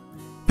were.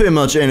 Pretty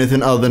much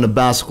anything other than a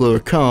bicycle or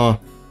a car.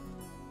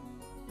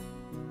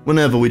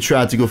 Whenever we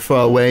tried to go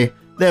far away,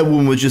 that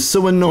woman was just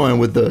so annoying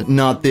with the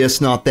not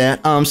this, not that,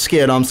 I'm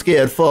scared,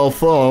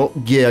 fall,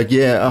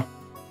 yeah.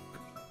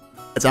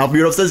 That's how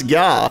Rudolph says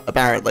yeah,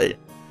 apparently.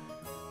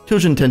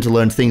 Children tend to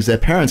learn things their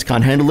parents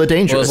can't handle are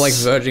dangerous. Well,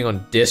 it's like verging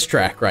on diss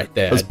track right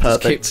there. That was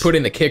perfect. Put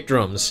in the kick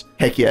drums.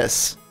 Heck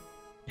yes.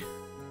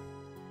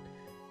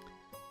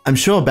 I'm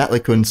sure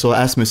Batler-kun saw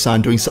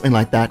Asumu-san doing something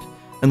like that,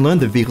 and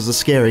learned that vehicles are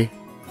scary.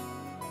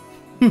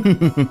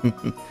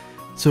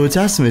 So it's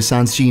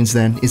Asumu-san's genes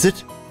then, is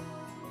it?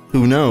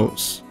 Who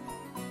knows?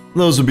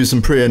 Those would be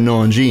some pretty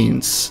annoying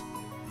genes.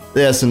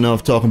 That's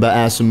enough talking about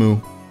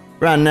Asumu.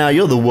 Right now,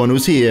 you're the one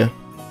who's here,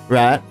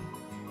 right?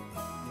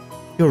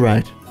 You're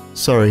right.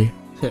 Sorry.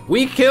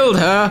 We killed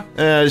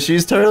her.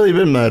 She's totally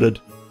been murdered.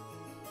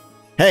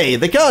 Hey,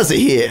 the cars are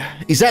here.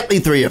 Exactly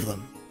 3 of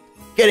them.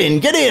 Get in,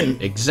 get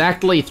in!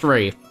 Exactly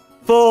 3.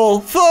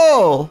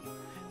 Fall!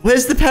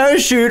 Where's the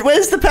parachute?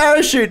 Where's the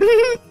parachute?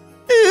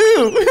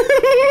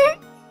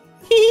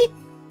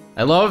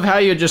 I love how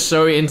you're just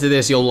so into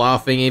this, you're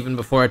laughing even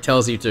before it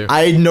tells you to.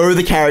 I know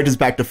the characters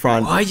back to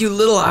front. Why, you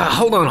little...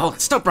 hold on,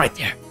 stop right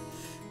there.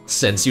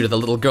 Sends you to the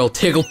little girl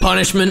Tiggle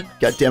punishment.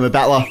 God damn it,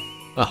 Batler.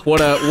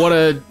 What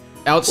a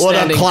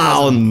outstanding... What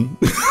a clown.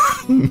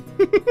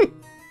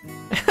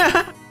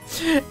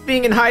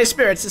 Being in high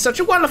spirits is such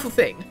a wonderful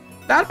thing.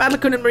 Without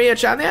Battle-kun and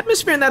Maria-chan, the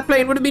atmosphere in that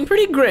plane would have been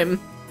pretty grim.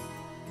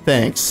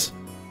 Thanks.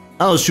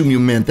 I'll assume you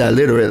meant that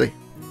literally.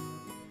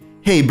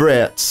 Hey,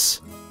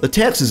 brats. The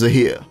taxis are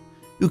here.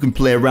 You can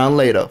play around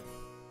later.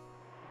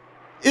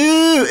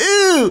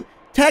 Ooh!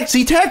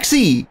 Taxi,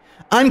 taxi!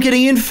 I'm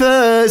getting in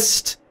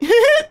first!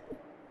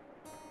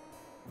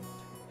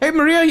 Hey,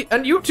 Maria,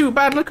 and you too,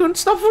 Battle-kun,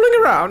 stop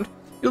fooling around.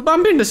 You'll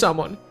bump into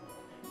someone.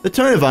 The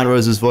tone of Aunt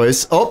Rose's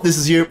voice. Oh, this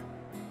is you.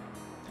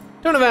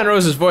 Tone of Aunt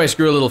Rose's voice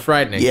grew a little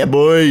frightening. Yeah,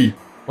 boy.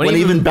 When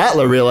even even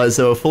Battler realized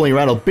they were fooling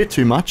around a bit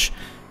too much,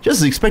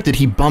 just as expected,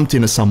 he bumped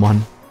into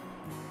someone.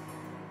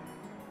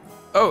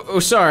 Oh,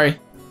 sorry.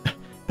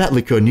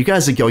 Batler-kun, you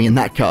guys are going in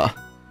that car.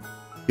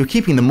 You're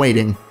keeping them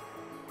waiting.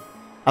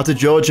 After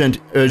George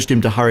urged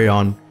him to hurry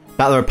on,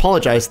 Battler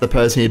apologized to the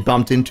person he had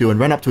bumped into and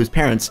ran up to his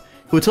parents,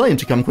 who were telling him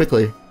to come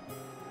quickly.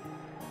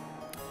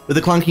 With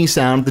a clunking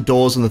sound, the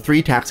doors on the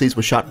 3 taxis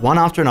were shut one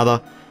after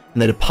another,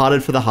 and they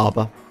departed for the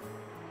harbor.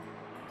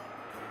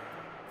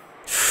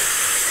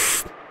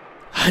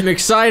 I'm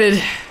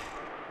excited.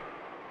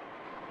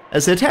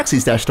 As their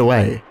taxis dashed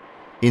away,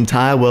 the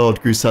entire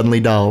world grew suddenly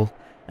dull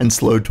and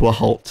slowed to a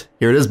halt.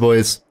 Here it is,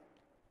 boys.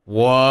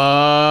 What?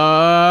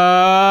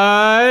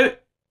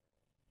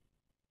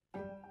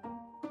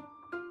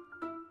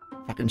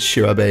 Fucking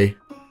Shirabe.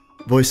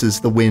 Voices,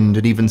 the wind,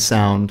 and even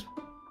sound.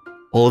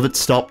 All of it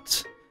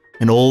stopped,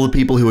 and all the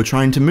people who were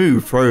trying to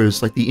move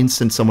froze like the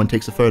instant someone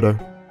takes a photo.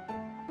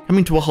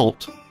 Coming to a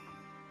halt.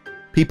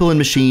 People and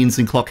machines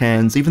and clock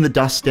hands, even the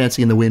dust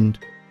dancing in the wind,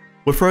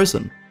 were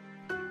frozen.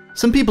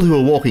 Some people who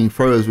were walking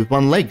froze with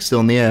one leg still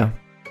in the air.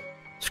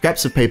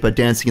 Scraps of paper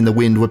dancing in the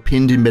wind were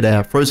pinned in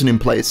midair, frozen in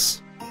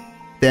place.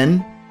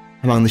 Then,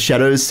 among the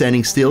shadows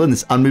standing still in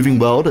this unmoving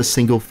world, a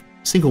single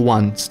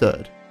one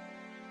stirred.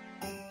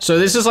 So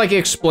this is like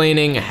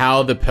explaining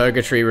how the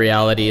Purgatory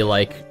reality,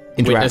 like,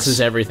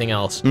 witnesses everything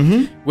else.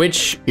 Mm-hmm.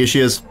 Which... Here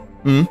she is.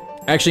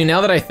 Actually, now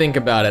that I think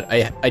about it,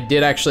 I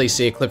did actually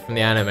see a clip from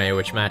the anime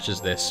which matches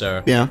this,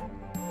 so... Yeah.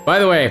 By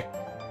the way,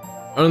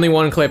 only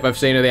one clip I've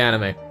seen of the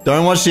anime.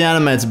 Don't watch the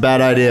anime, it's a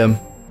bad idea.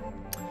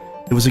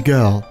 It was a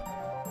girl.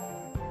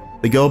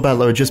 The girl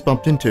Battler had just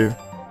bumped into.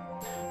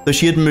 Though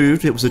she had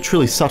moved, it was a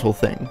truly subtle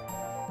thing.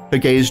 Her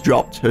gaze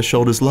dropped, her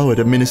shoulders lowered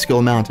a minuscule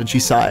amount, and she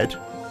sighed.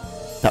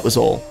 That was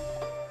all.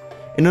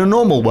 In a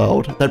normal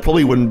world, that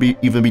probably wouldn't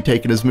even be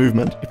taken as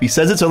movement. If he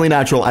says it's only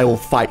natural, I will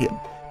fight him.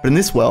 But in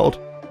this world,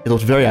 it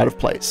looked very out of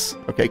place.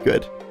 Okay,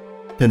 good.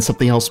 Then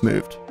something else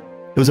moved.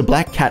 There was a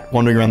black cat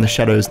wandering around the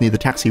shadows near the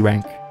taxi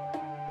rank.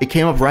 It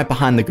came up right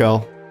behind the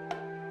girl,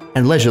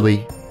 and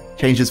leisurely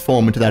changed its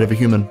form into that of a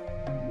human.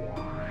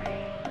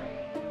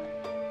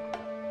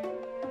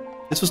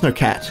 This was no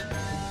cat.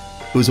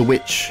 It was a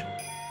witch.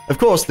 Of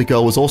course, the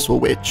girl was also a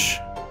witch.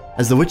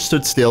 As the witch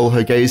stood still,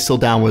 her gaze still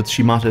downwards,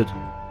 she muttered,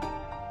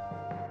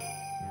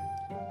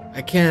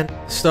 I can't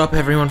stop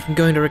everyone from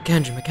going to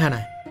Rekenjima, can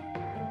I?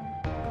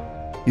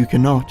 You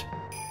cannot.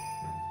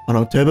 On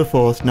October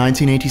 4th,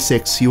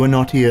 1986, you were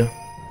not here.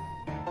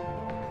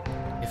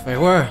 If I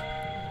were,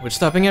 would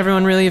stopping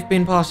everyone really have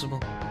been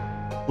possible?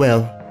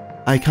 Well,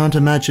 I can't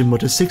imagine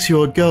what a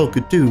 6-year-old girl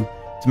could do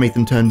to make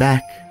them turn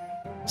back.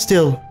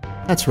 Still,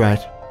 that's right.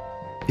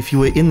 If you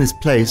were in this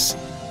place,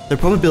 the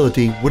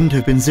probability wouldn't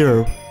have been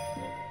 0.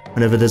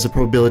 Whenever there's a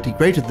probability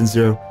greater than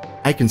 0,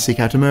 I can seek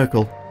out a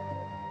miracle.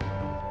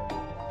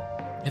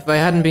 If I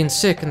hadn't been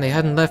sick and they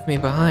hadn't left me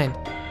behind.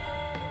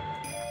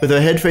 With her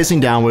head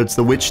facing downwards,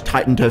 the witch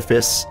tightened her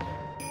fists.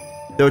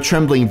 They were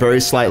trembling very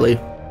slightly.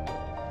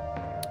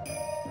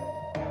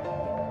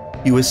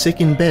 You were sick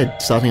in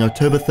bed starting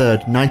October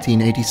 3rd,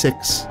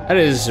 1986. That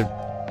is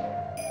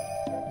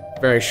a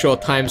very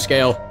short time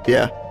scale.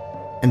 Yeah.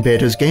 And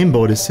Beato's game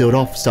board is sealed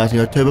off starting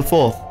October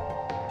 4th.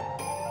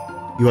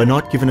 You are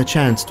not given a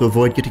chance to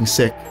avoid getting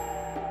sick.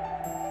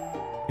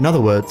 In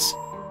other words,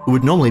 it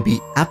would normally be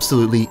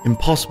absolutely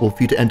impossible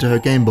for you to enter her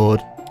game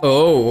board.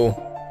 Oh.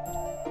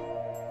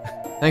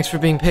 Thanks for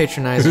being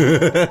patronizing.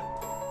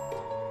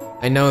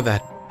 I know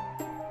that.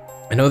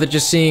 I know that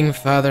just seeing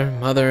Father,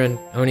 Mother, and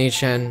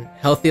Oni-chan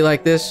healthy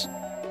like this,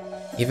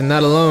 even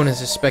that alone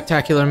is a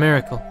spectacular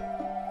miracle.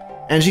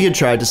 Angie had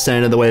tried to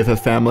stand in the way of her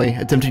family,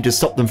 attempting to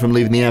stop them from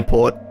leaving the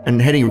airport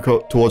and heading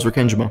towards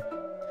Rekenjima.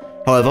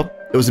 However,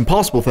 it was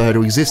impossible for her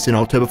to exist in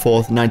October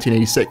 4th,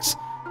 1986,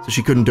 so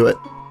she couldn't do it.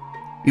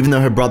 Even though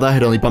her brother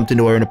had only bumped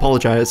into her and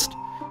apologized,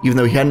 even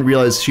though he hadn't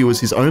realized she was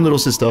his own little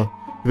sister, it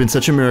had been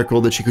such a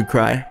miracle that she could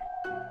cry.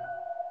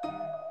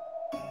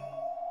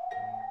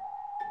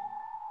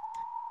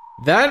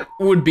 That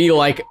would be,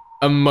 like,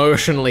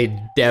 emotionally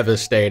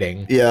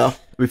devastating. Yeah,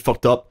 it'd be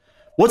fucked up.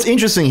 What's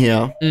interesting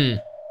here,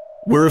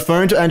 we're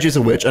referring to Angie as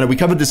a witch, and we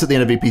covered this at the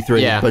end of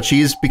EP3, but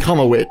she's become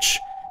a witch.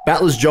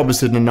 Battler's job is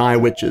to deny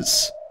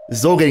witches. This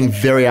is all getting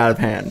very out of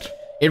hand.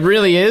 It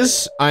really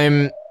is.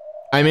 I'm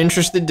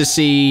interested to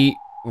see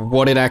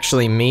what it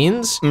actually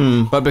means,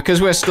 but because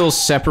we're still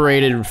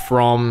separated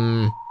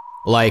from,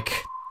 like,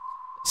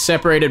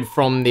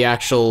 the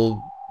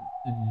actual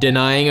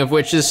denying of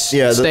witches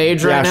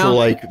stage right now. The actual,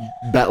 like,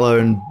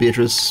 Batller and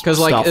Beatrice because,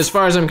 like, as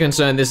far as I'm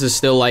concerned, this is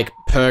still, like,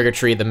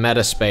 Purgatory, the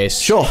meta space.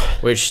 Sure.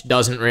 Which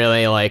doesn't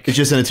really, like... It's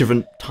just in a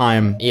different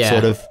time,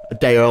 sort of, a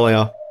day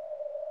earlier.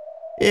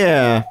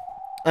 Yeah.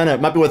 I don't know,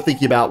 it might be worth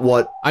thinking about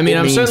what I mean,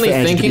 I'm certainly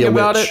thinking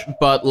about it,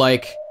 but,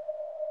 like,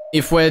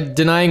 if we're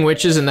denying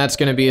witches and that's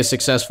gonna be a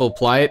successful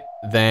plight,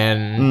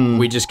 then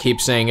we just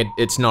keep saying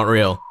it's not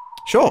real.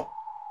 Sure.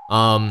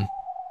 Alright.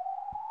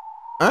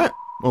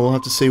 Well, we'll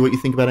have to see what you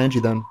think about Angie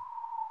then.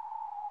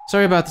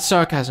 Sorry about the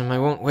sarcasm, I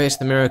won't waste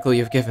the miracle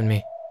you've given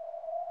me.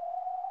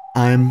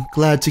 I'm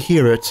glad to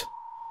hear it.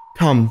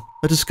 Come,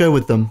 let us go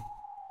with them.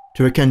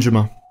 To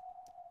Rekenjima.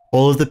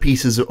 All of the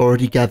pieces are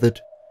already gathered.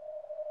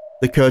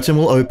 The curtain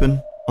will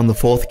open on the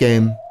 4th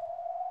game.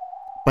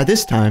 By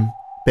this time,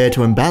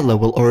 Beato and Batller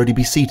will already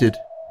be seated.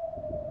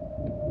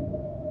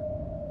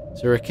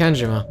 To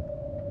Rekenjima.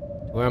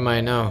 To where I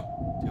know.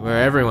 To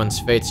where everyone's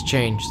fates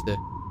changed. The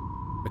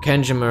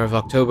Rekenjima of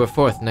October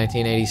 4th,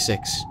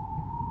 1986.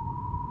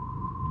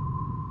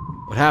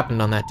 What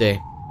happened on that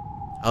day?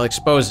 I'll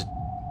expose it.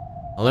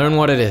 I'll learn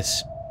what it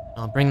is.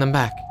 I'll bring them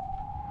back.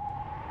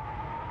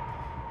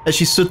 As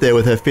she stood there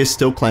with her fist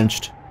still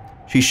clenched,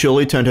 she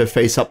surely turned her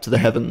face up to the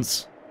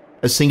heavens.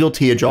 A single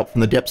teardrop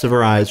from the depths of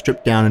her eyes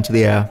dripped down into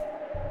the air.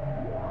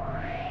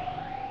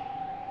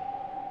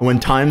 And when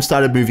time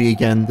started moving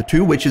again, the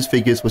 2 witches'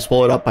 figures were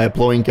swallowed up by a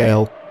blowing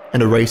gale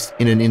and erased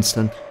in an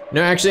instant.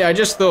 No, actually, I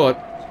just thought,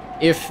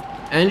 if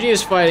Angie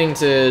is fighting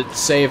to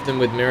save them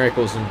with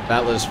miracles and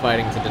Battler's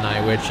fighting to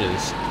deny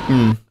witches,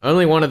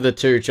 only one of the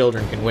 2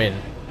 children can win.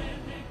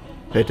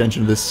 Pay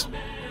attention to this.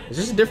 Is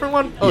this a different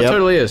one? Oh, it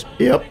totally is.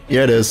 Yep,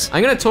 yeah it is.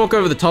 I'm gonna talk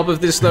over the top of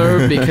this,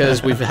 though,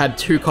 because we've had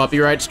 2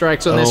 copyright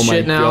strikes on this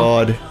shit now.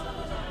 Oh my god.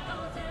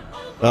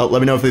 Well,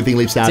 let me know if anything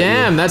leaps out.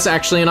 Damn, that's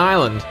actually an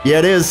island. Yeah,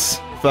 it is.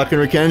 Fucking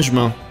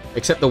Rekenjima.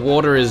 Except the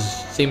water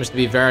seems to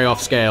be very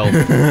off scale,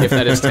 if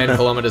that is 10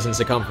 kilometers in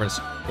circumference.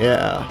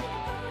 Yeah.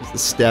 There's the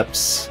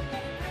steps.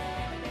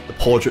 The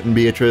portrait in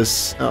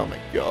Beatrice. Oh my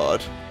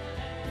god.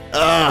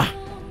 Ah!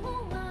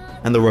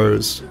 And the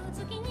rose.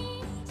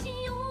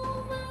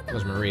 That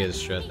was Maria's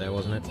shirt there,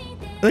 wasn't it?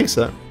 I think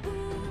so.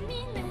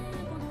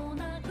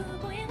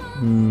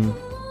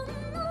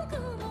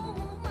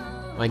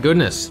 My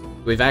goodness.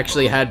 We've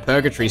actually had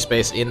Purgatory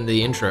space in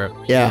the intro.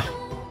 Yeah.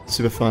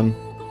 Super fun.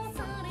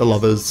 The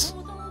lovers.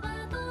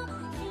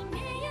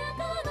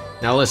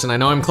 Now listen, I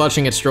know I'm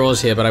clutching at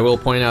straws here, but I will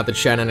point out that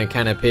Shannon and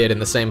Ken appeared in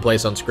the same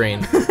place on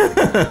screen.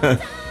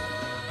 Of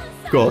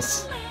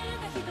course.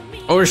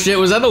 Oh shit,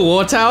 was that the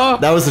war tower?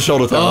 That was the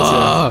shoulder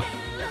tower.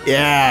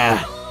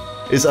 Yeah.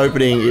 This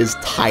opening is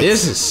tight.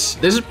 This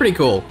is pretty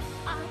cool.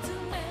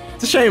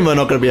 It's a shame we're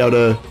not going to be able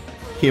to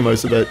hear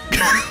most of it.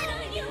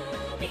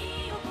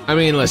 I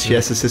mean, listen.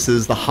 Yes,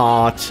 sisters, the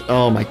heart.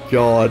 Oh my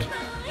god.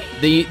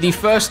 The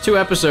first 2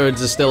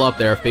 episodes are still up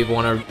there if people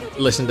want to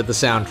listen to the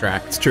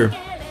soundtrack. It's true.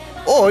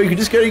 Or you could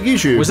just go to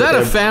YouTube. Was that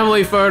a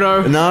family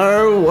photo?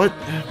 No, what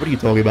are you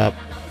talking about?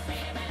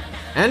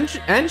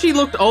 Angie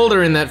looked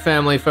older in that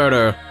family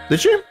photo. Did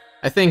she?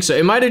 I think so.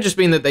 It might have just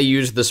been that they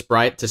used the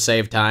sprite to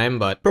save time,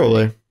 but...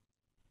 Probably.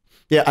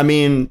 Yeah, I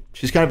mean,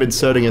 she's kind of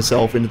inserting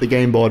herself into the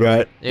game board,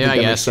 right? Yeah, I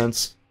guess. Makes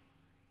sense.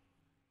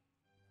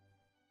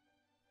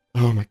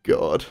 Oh my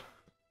god.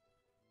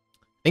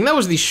 I think that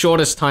was the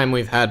shortest time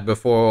we've had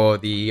before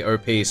the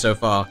OP so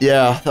far.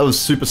 Yeah, that was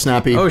super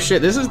snappy. Oh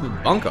shit, this is the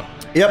bunker.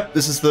 Yep,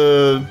 this is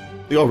the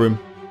old room.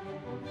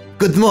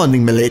 Good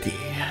morning, milady.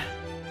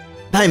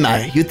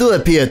 My, you do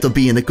appear to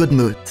be in a good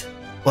mood.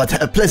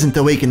 What a pleasant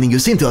awakening you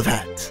seem to have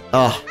had.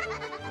 Ah.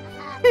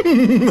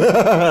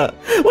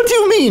 What do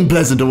you mean,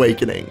 pleasant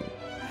awakening?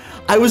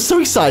 I was so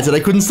excited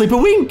I couldn't sleep a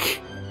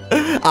wink.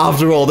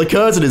 After all, the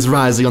curtain is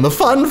rising on the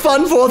fun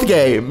 4th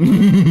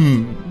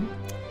game.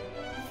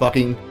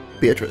 Fucking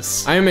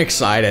Beatrice. I'm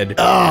excited.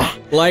 Ah.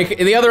 Like,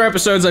 in the other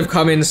episodes I've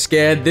come in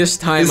scared, this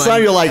time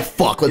you're like,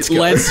 fuck, let's go.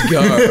 Let's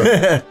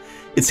go.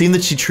 It seemed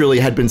that she truly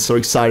had been so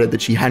excited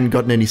that she hadn't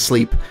gotten any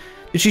sleep.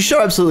 Did she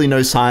show absolutely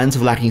no signs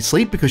of lacking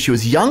sleep because she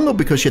was young or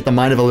because she had the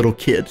mind of a little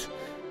kid?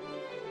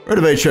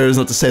 Renove chose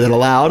not to say that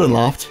aloud and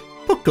laughed.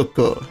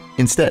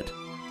 Instead.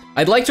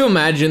 I'd like to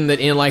imagine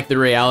that in, like, the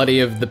reality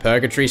of the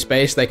Purgatory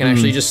space, they can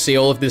actually just see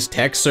all of this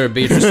text, so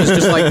Beatrice is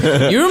just like,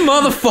 you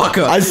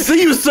motherfucker! I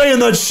see you saying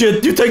that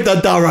shit! You take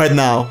that down right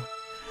now!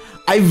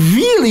 I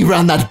really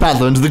ran that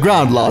Batller into the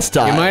ground last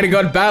time! You might have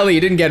got Batller, you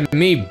didn't get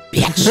me,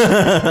 bitch!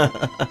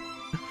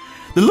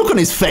 The look on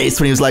his face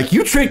when he was like,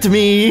 you tricked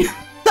me!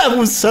 That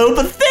was so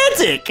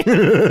pathetic!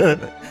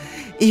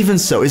 Even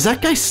so, is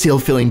that guy still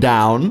feeling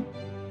down?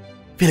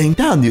 Feeling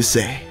down, you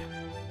say?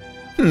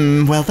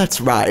 Well, that's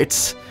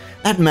right.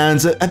 That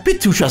man's a bit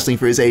too trusting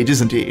for his age,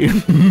 isn't he?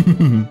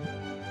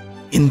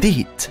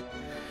 Indeed.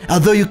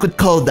 Although you could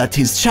call that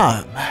his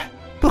charm.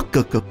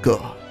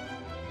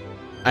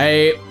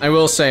 I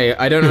will say,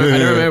 I don't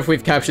remember if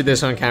we've captured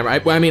this on camera.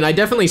 I mean, I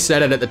definitely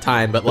said it at the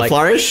time, but like... The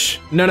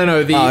flourish? No,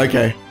 Oh,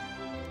 okay.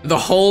 The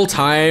whole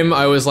time,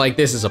 I was like,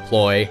 this is a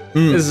ploy.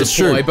 This is a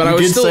ploy. True. But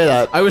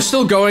I was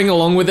still going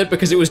along with it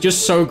because it was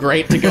just so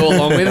great to go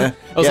along with.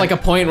 It was like a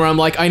point where I'm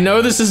like, I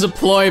know this is a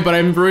ploy, but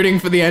I'm rooting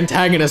for the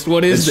antagonist.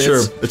 What is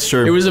this? It's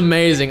true. It was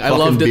amazing. I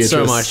loved it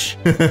so much.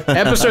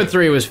 Episode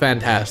 3 was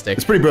fantastic.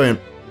 It's pretty brilliant.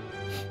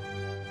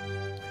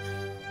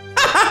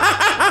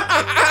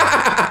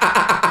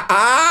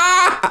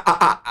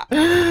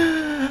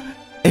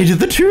 Age of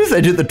the truth,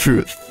 age of the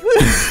truth.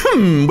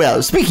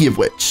 Well, speaking of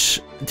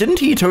which, didn't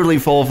he totally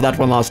fall for that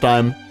one last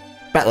time?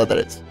 Batller, that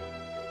is.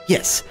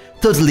 Yes,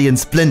 totally and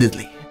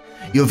splendidly.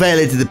 You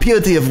violated the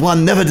purity of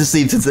one never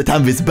deceived since the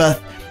time of his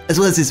birth, as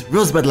well as his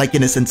rosebud-like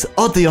innocence,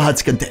 all to your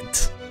heart's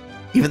content.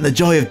 Even the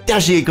joy of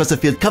dashing across a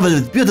field covered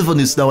with beautiful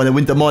new snow on a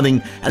winter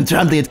morning and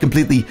trampling it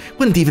completely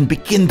wouldn't even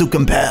begin to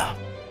compare.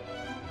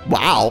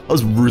 Wow, that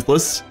was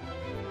ruthless.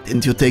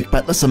 Didn't you take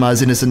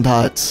Batler-sama's innocent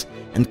hearts,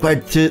 and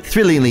quite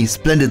thrillingly,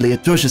 splendidly,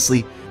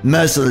 atrociously,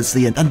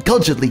 mercilessly, and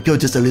unculturedly go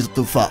just a little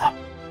too far?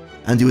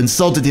 And you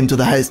insulted him to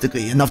the highest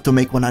degree, enough to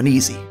make one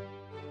uneasy.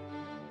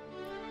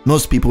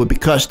 Most people would be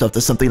crushed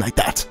after something like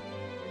that.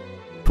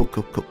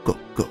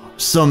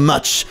 So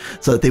much,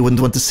 so that they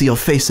wouldn't want to see your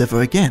face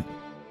ever again.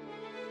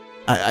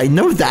 I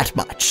know that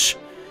much.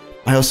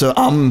 I also,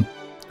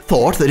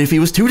 thought that if he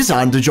was too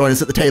designed to join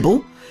us at the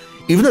table,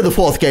 even though the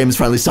 4th game is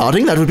finally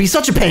starting, that would be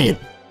such a pain.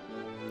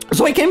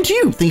 So I came to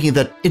you, thinking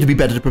that it'd be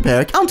better to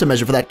prepare a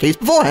countermeasure for that case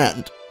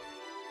beforehand.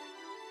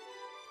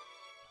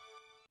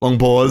 Long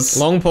pause.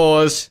 Long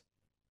pause.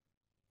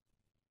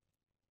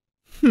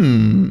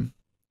 In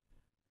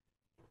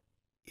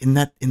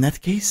that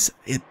case,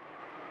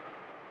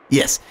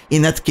 Yes,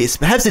 in that case,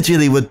 perhaps it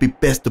really would be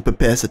best to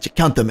prepare such a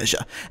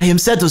countermeasure. I am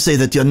sad to say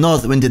that your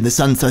North Wind in the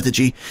Sun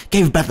strategy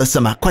gave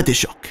Batler-sama quite a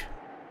shock.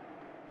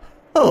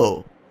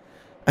 Oh,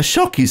 a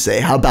shock, you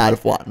say? How bad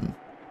of one?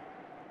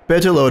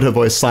 Berta lowered her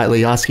voice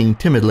slightly, asking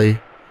timidly.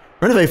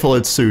 Renove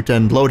followed suit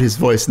and lowered his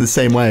voice in the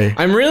same way.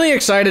 I'm really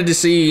excited to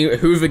see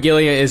who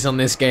Vigilia is on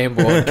this game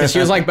board, because she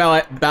was like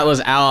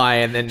Battler's ally,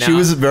 and then now... She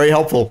was very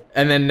helpful.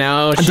 And then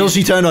now until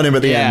she turned on him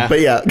at the end, but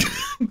yeah.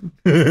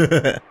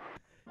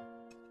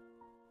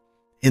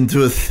 In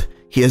truth,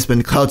 he has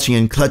been crouching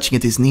and clutching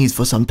at his knees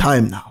for some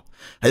time now.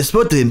 I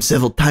spoke to him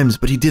several times,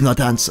 but he did not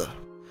answer.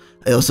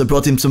 I also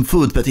brought him some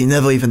food, but he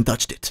never even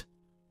touched it.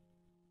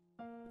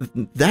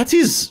 That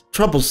is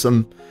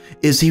troublesome.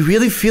 Is he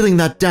really feeling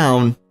that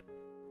down?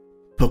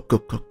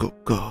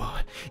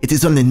 It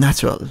is only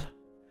natural.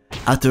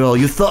 After all,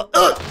 you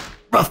thought,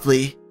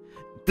 roughly,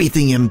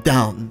 beating him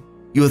down.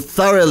 You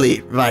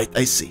thoroughly, right,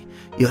 I see.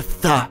 You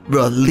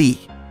thoroughly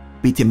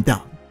beat him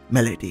down,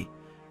 Melody.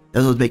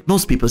 That would make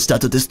most people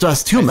start to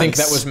distrust humans. I think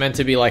that was meant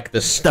to be like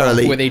the stop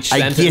with each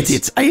sentence. I get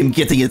it. I am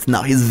getting it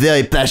now. He's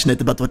very passionate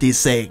about what he's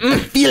saying. I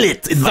feel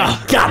it in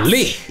my gut.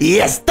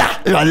 Yes,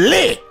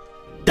 thoroughly.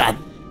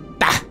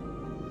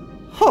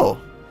 Oh,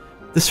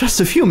 distrust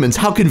of humans.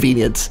 How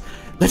convenient.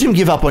 Let him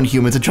give up on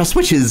humans and trust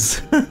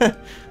witches.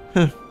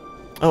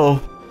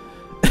 Oh.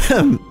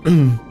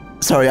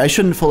 Sorry, I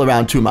shouldn't fool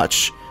around too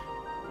much.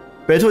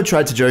 Berto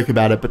tried to joke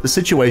about it, but the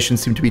situation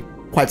seemed to be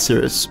quite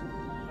serious,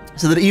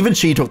 so that even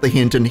she took the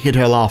hint and hid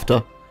her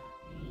laughter.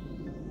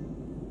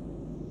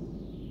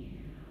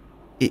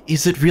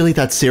 Is it really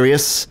that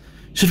serious?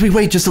 Should we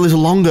wait just a little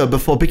longer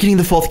before beginning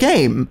the 4th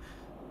game?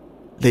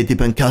 Lady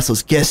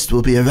Bernkastel's guest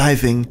will be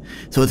arriving,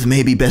 so it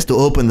may be best to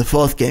open the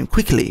 4th game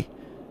quickly.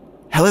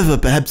 However,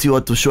 perhaps you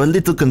ought to show a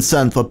little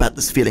concern for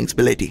Battler's feelings,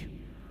 milady.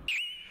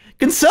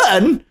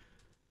 Concern?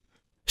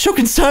 Show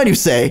concern, you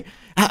say?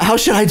 How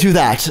should I do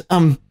that?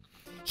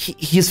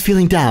 He is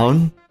feeling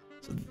down.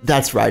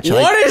 That's right.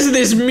 What is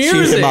this music?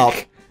 Cheer him up.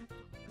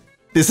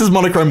 This is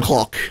Monochrome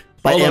Clock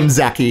by M.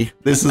 Zaki.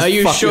 This is. Are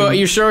you sure? Are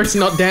you sure it's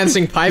not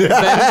Dancing Pipe?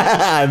 Ben?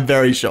 I'm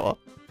very sure.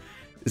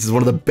 This is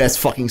one of the best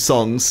fucking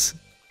songs.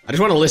 I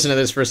just want to listen to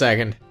this for a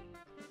second.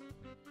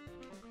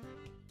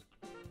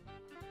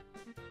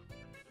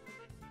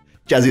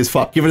 Jazzy as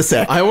fuck. Give it a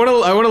sec. I want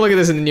to look at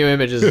this in the new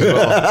images as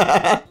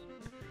well.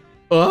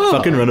 Oh.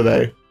 Fucking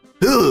Renove.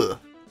 Ugh.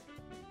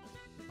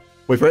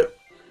 Wait for it.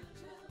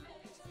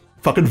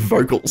 Fucking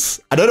vocals.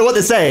 I don't know what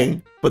they're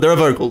saying, but there are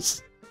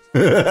vocals.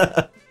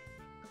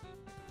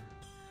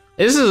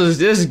 This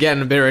is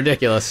getting a bit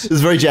ridiculous. This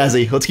is very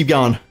jazzy. Let's keep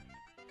going.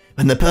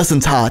 When the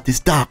person's heart is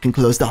dark and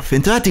closed off,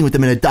 interacting with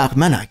them in a dark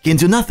manner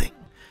gains you nothing.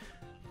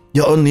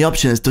 Your only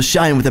option is to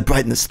shine with a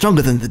brightness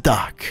stronger than the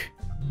dark.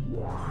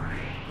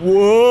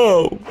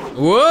 Whoa.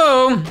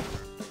 Whoa.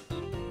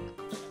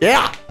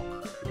 Yeah.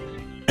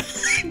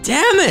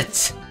 Damn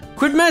it.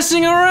 Quit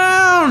messing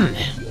around.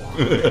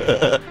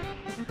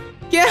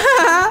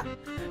 Yeah.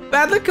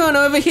 Batller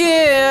over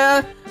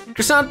here.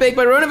 Croissant baked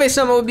by Renove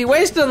Summer would be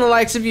wasted on the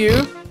likes of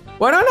you.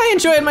 Why don't I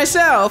enjoy it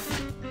myself?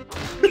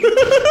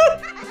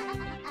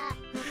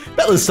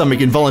 Battler's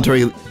stomach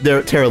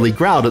involuntarily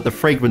growled at the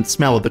fragrant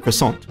smell of the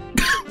croissant.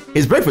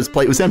 His breakfast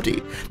plate was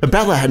empty, but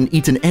Battler hadn't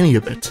eaten any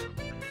of it.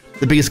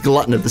 The biggest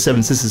glutton of the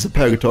 7 Sisters of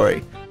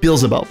Purgatory,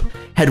 Beelzebub,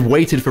 had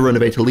waited for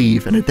Renove to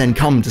leave and had then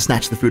come to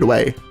snatch the food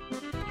away.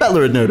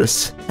 Batller had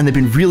noticed, and they'd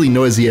been really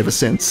noisy ever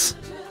since,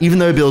 even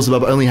though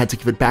Beelzebub only had to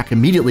give it back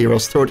immediately or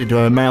else throw it into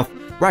her mouth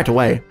right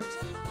away.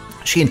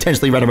 She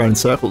intentionally ran around in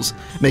circles,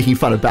 making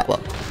fun of Batller.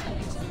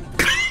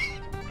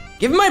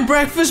 Give my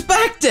breakfast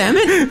back, damn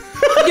it!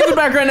 Give it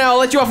back right now, I'll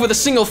let you off with a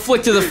single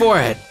flick to the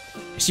forehead.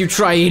 As you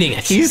try eating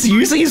it. He's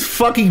using his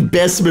fucking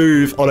best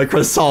move on a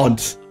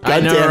croissant. God I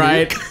know, damn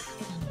right?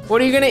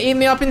 What are you gonna eat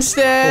me up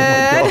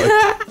instead? Oh my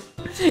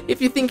god.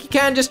 If you think you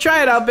can, just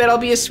try it. I'll bet I'll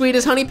be as sweet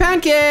as honey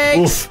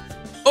pancakes. Oof.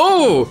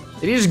 Oh!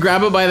 Did he just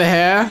grab it by the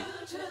hair?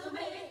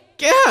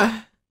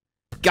 Yeah.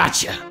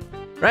 Gotcha.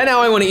 Right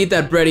now I want to eat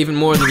that bread even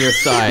more than your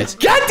thighs.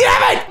 God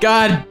damn it!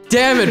 God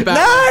damn it, Batller.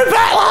 No,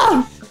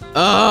 Batller!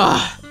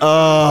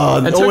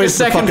 It took a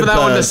second for that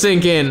one to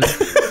sink in.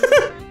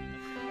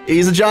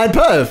 He's a giant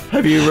perv.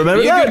 Have you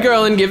remembered that? Be a good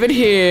girl and give it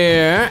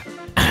here.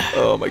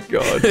 Oh my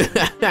god.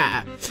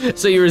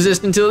 So you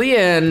resist until the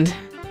end.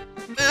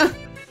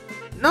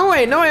 No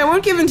way, I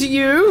won't give in to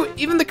you.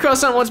 Even the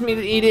croissant wants me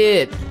to eat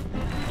it.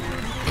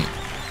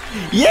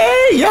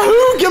 Yay,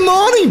 yahoo, good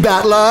morning,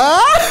 Battler.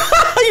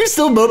 Are you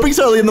still moping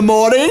so early in the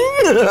morning?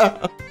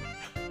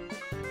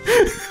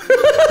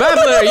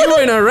 Batller, you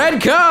in a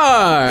red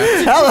car.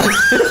 Hello.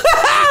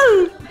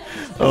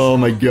 Oh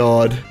my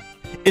god.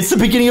 It's the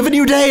beginning of a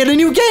new day and a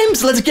new game,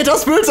 so let's get our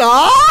spirits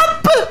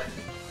up!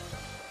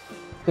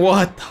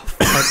 What the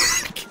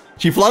fuck?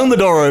 She flung the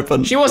door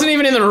open. She wasn't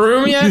even in the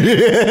room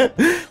yet?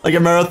 Like a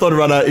marathon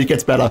runner, it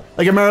gets better.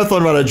 Like a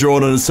marathon runner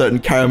drawn on a certain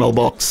caramel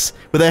box.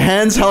 With their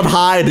hands held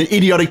high in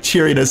idiotic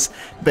cheeriness,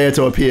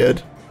 Beato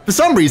appeared. For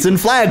some reason,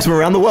 flags from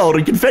around the world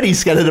and confetti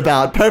scattered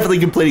about, perfectly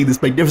completing this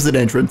magnificent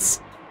entrance.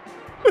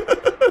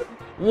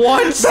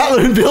 What?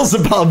 Batller and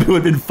Beelzebub, who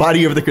had been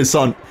fighting over the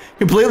croissant,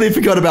 completely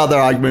forgot about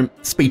their argument,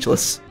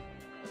 speechless.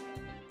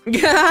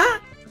 Good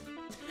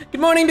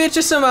morning,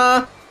 bitches,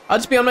 Summer. I'll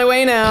just be on my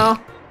way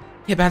now.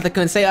 Yeah, Batller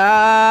couldn't say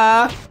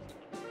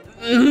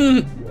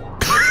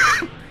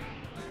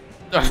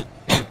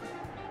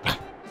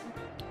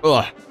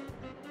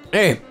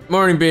Hey,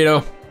 morning,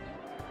 Beto.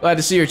 Glad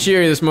to see you're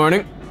cheery this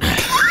morning.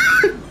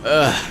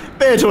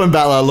 Beato and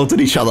Batller looked at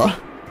each other.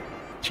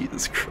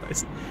 Jesus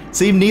Christ.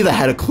 Seemed neither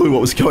had a clue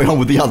what was going on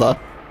with the other.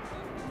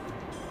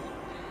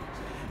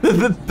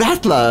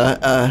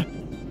 Batller,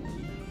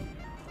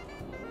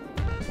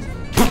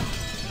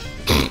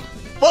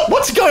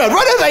 What's going on?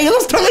 Run away! He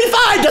looks totally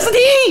fine, doesn't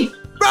he?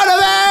 Run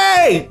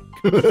away!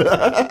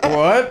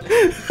 What?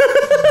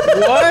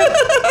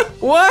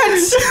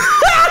 What?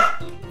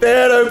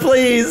 Beto,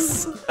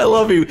 please. I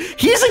love you.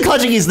 He isn't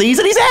clutching his knees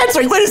and he's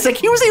answering. Wait a sec,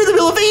 he was in the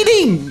middle of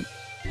eating.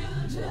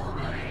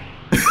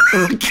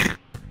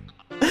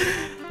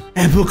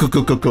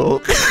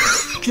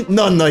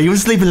 No, he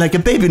was sleeping like a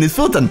baby in his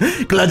futon,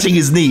 clutching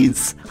his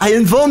knees. I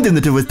informed him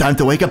that it was time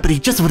to wake up, but he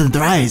just wouldn't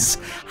rise.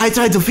 I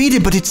tried to feed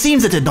him, but it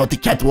seems that a naughty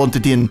cat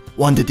wandered in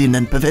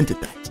and prevented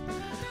that.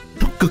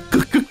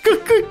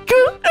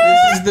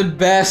 This is the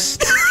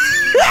best.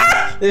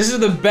 This is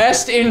the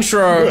best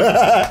intro.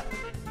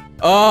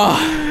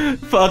 Oh.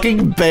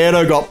 Fucking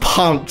Beto got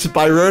punked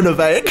by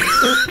Runavate.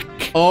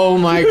 Oh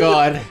my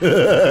god.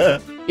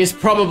 It's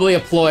probably a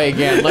ploy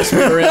again, let's be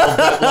real,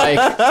 but like...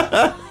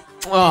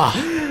 Oh,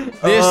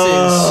 this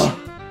is...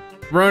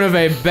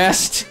 Runavate,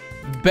 best...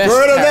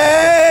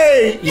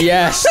 Runavate!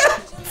 Yes.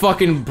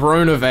 Fucking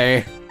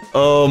Brunavate.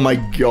 Oh my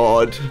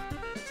god.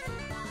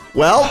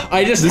 Well,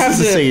 I just this have is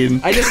to, the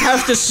scene. I just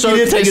have to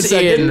soak take a this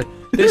second? in.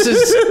 This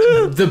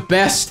is the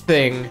best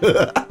thing.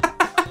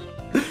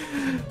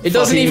 It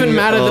doesn't even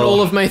matter that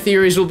all of my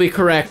theories will be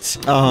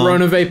correct.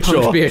 Runavate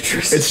punked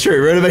Beatrice. It's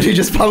true, Runavate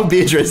just punked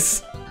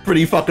Beatrice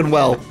pretty fucking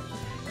well.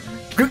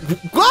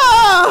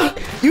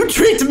 You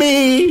tricked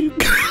me!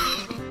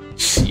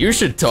 You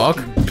should talk.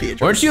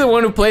 Weren't you the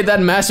one who played that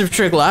massive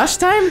trick last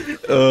time?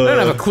 I don't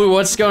have a clue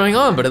what's going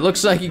on, but it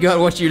looks like you got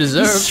what you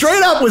deserve.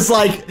 Straight up was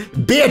like,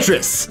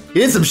 Beatrice, you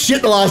did some shit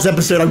in the last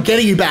episode, I'm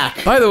getting you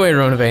back. By the way,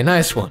 Runavate,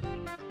 nice one.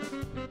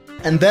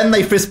 And then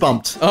they fist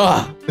bumped.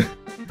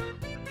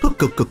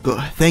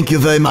 Thank you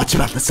very much,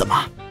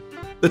 Batller.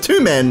 The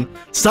two men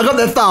stuck up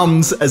their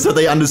thumbs as though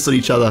they understood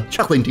each other,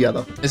 chuckling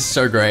together. This is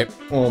so great.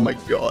 Oh my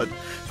god.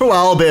 For a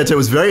while, Alberto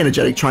was very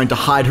energetic, trying to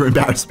hide her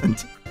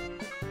embarrassment.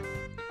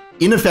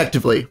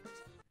 Ineffectively.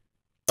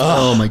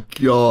 Oh my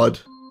god.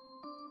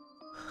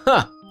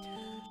 Huh.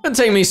 Don't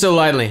take me so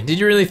lightly. Did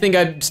you really think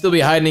I'd still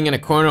be hiding in a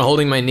corner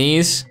holding my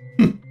knees?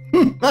 Then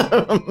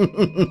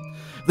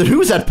who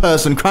was that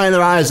person crying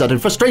their eyes out in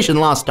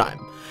frustration last time?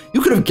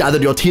 You could have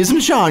gathered your tears in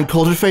a jar and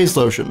called it face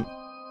lotion.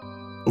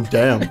 Oh,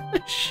 damn.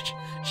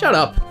 Shut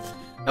up.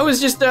 I was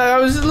just, I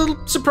was a little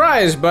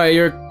surprised by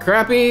your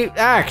crappy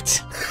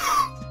act.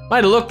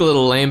 Might have looked a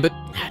little lame, but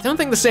I don't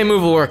think the same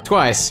move will work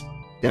twice.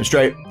 Damn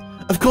straight.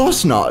 Of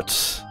course not.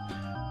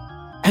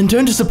 And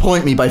don't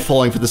disappoint me by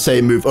falling for the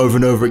same move over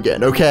and over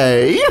again,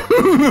 okay?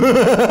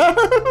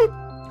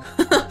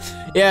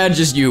 Yeah,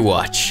 just you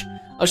watch.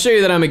 I'll show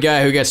you that I'm a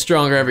guy who gets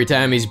stronger every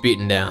time he's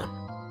beaten down.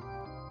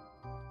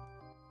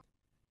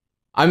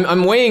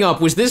 I'm weighing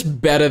up, was this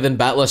better than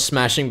Batller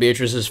smashing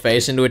Beatrice's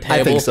face into a table?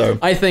 I think so.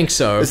 I think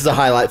so. This is a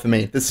highlight for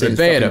me. This seems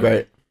fucking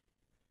great.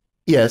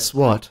 Yes,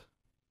 what?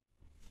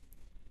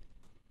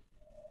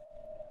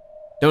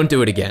 Don't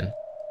do it again.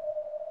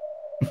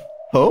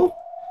 Oh?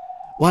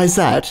 Why is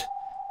that?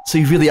 So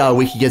you really are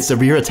weak against a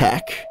rear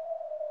attack?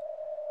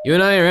 You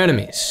and I are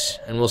enemies,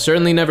 and we'll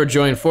certainly never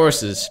join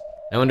forces.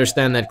 I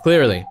understand that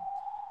clearly.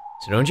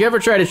 So don't you ever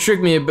try to trick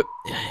me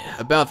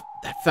about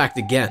that fact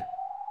again.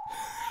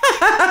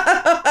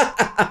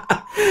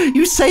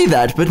 You say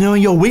that, but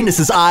knowing your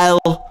weaknesses, I'll...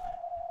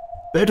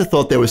 Berta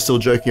thought they were still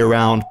joking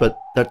around, but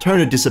that tone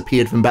had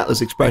disappeared from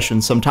Battler's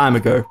expression some time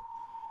ago.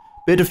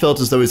 Berta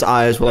felt as though his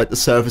eyes were like the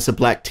surface of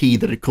black tea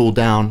that had cooled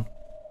down.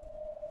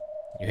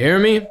 You hear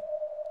me?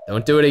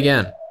 Don't do it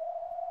again.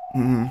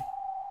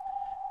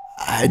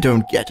 I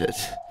don't get it.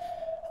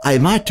 I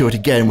might do it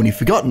again when you've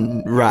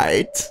forgotten,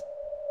 right?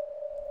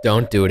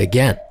 Don't do it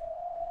again.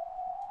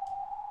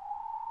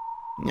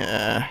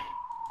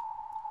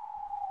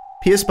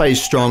 Pierced by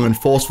his strong and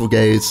forceful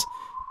gaze,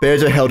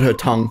 Berta held her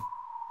tongue.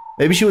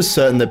 Maybe she was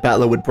certain that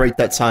Battler would break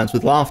that silence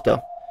with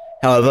laughter.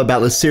 However,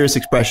 Battler's serious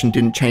expression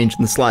didn't change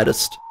in the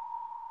slightest.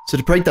 So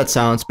to break that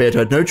silence, Berta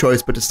had no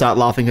choice but to start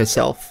laughing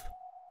herself.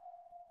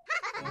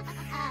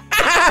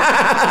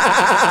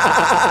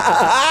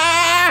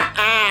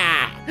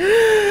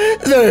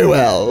 Very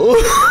well.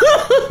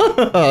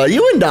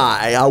 You and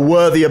I are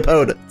worthy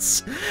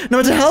opponents. No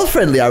matter how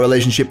friendly our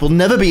relationship will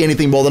never be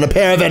anything more than a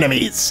pair of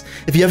enemies.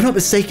 If you have not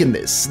mistaken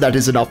this, that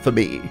is enough for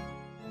me.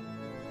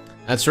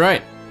 That's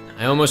right.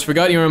 I almost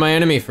forgot you were my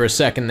enemy for a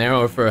second there,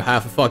 or for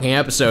half a fucking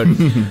episode.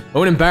 I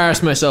won't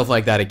embarrass myself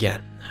like that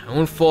again. I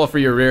won't fall for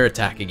your rear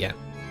attack again.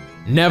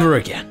 Never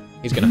again.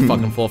 He's gonna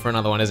fucking fall for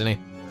another one, isn't he?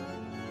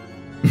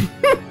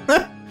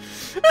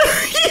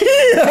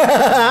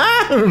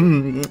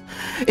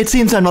 It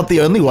seems I'm not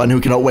the only one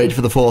who cannot wait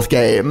for the fourth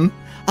game.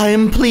 I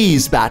am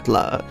pleased,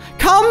 Batller.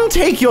 Come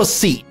take your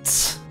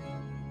seat.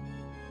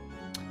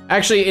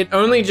 Actually, it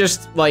only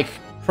just, like,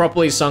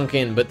 properly sunk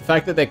in, but the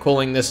fact that they're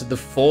calling this the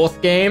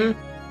fourth game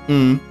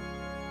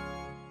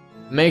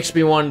makes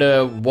me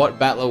wonder what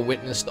Batller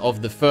witnessed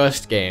of the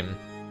first game.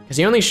 Because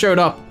he only showed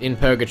up in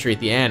Purgatory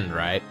at the end,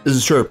 right? This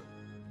is true.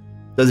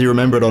 Does he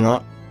remember it or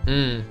not?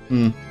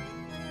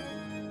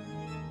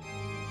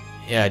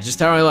 Yeah, just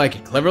how I like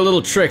it. Clever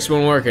little tricks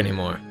won't work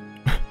anymore.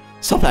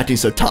 Stop acting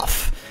so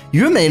tough.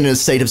 You remain in a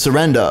state of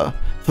surrender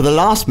for the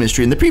last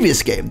mystery in the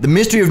previous game, the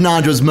mystery of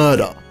Nadra's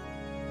murder.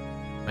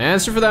 My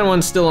answer for that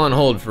one's still on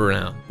hold for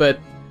now, but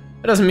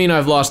that doesn't mean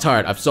I've lost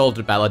heart. I've solved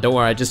it, Batller. Don't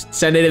worry, just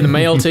send it in the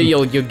mail to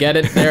you. You'll get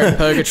it there at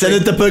Purgatory. Send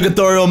it to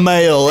Purgatorial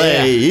Mail.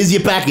 Yeah. Hey, here's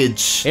your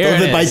package.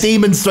 Delivered by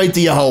demons straight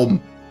to your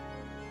home.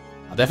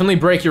 I'll definitely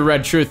break your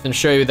red truth and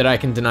show you that I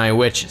can deny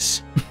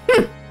witches.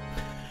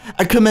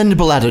 A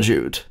commendable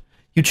attitude.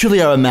 You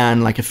truly are a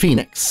man like a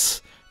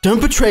phoenix.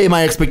 Don't betray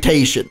my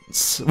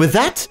expectations. With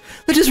that,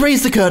 let us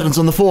raise the curtains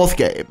on the 4th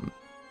game.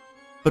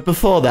 But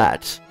before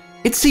that,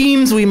 it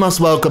seems we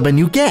must welcome a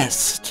new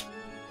guest.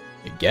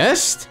 A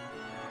guest?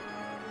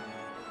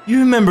 You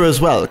remember as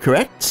well,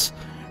 correct?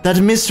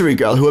 That mystery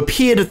girl who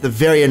appeared at the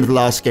very end of the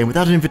last game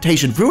without an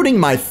invitation, ruining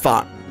my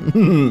fun.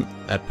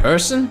 That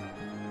person?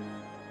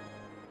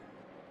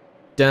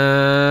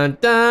 Dun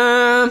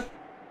dun!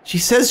 She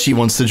says she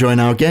wants to join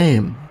our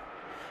game.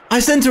 I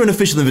sent her an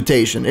official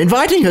invitation,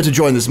 inviting her to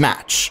join this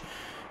match.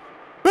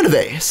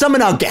 Renove,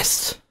 summon our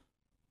guest.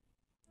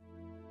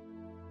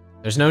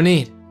 There's no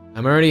need.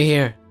 I'm already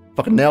here.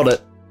 Fucking nailed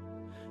it.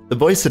 The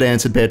voice that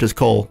answered Berta's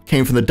call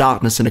came from the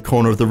darkness in a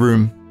corner of the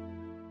room.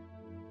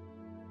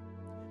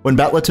 When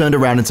Batller turned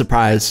around in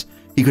surprise,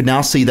 he could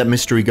now see that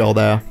mystery girl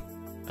there.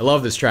 I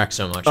love this track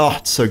so much. Oh,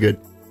 it's so good.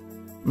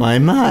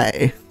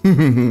 My.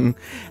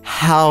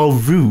 How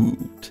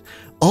rude.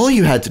 All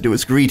you had to do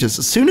was greet us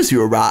as soon as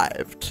you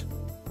arrived.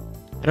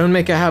 I don't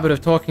make a habit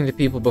of talking to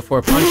people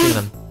before punching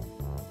them.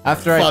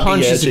 After I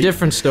punch is a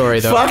different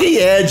story, though. Fucking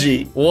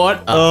edgy.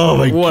 What a, oh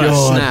my what God. a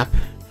snap.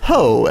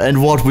 Oh,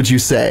 and what would you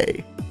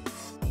say?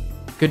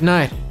 Good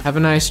night. Have a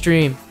nice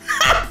dream.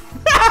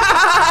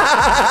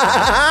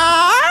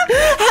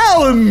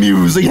 How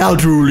amusing, how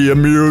truly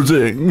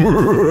amusing.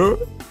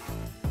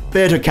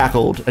 Berta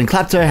cackled and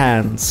clapped her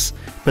hands,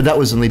 but that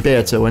was only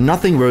Berta, and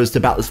nothing rose to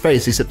Battler's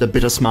face except a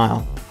bitter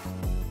smile.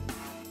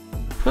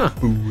 Huh.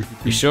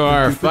 You sure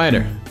are a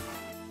fighter.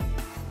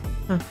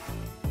 Huh.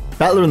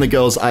 Battler and the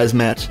girl's eyes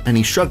met, and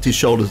he shrugged his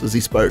shoulders as he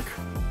spoke.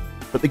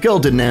 But the girl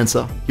didn't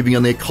answer, giving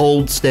only a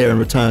cold stare in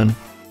return.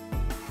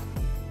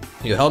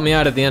 You helped me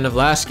out at the end of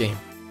last game.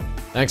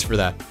 Thanks for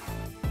that.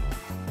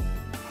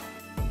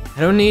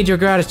 I don't need your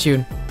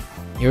gratitude.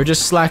 You were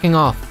just slacking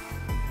off.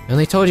 I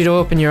only told you to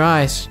open your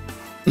eyes.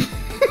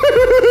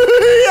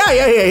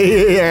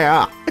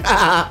 Yeah.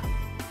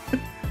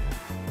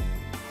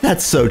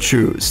 That's so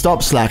true.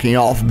 Stop slacking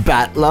off,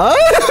 Batler.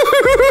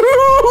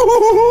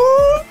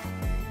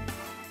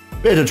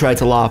 Berta tried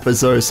to laugh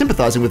as though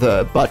sympathizing with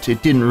her, but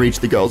it didn't reach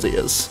the girl's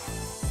ears.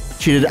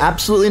 She did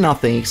absolutely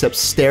nothing except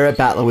stare at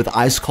Batler with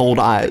ice-cold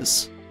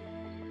eyes.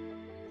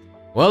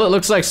 Well, it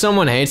looks like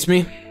someone hates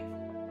me.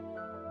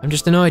 I'm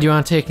just annoyed you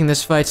aren't taking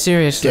this fight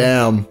seriously.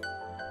 Damn.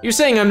 You're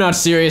saying I'm not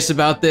serious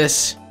about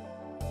this.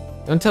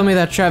 Don't tell me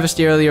that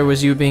travesty earlier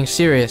was you being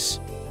serious.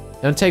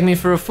 Don't take me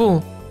for a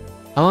fool.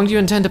 How long do you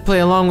intend to play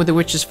along with the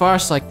witch's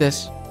farce like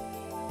this?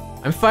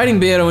 I'm fighting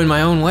Beato in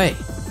my own way.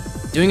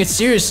 Doing it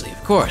seriously,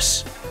 of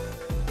course.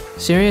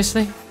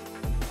 Seriously?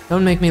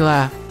 Don't make me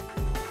laugh.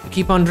 You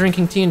keep on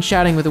drinking tea and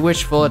chatting with the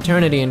witch for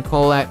eternity and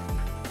call that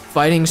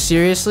fighting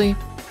seriously?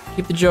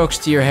 Keep the jokes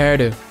to your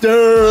hairdo.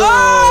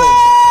 Oh!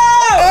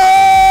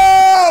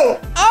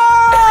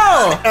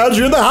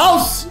 Angie in the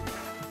house!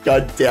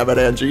 God damn it,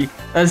 Angie.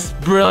 That's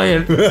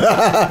brilliant.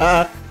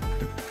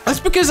 That's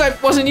because I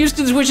wasn't used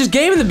to this witch's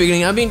game in the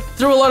beginning. I've been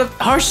through a lot of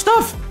harsh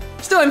stuff.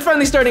 Still, I'm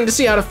finally starting to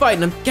see how to fight,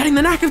 and I'm getting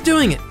the knack of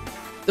doing it.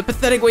 The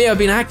pathetic way I've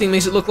been acting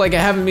makes it look like I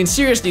haven't been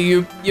serious to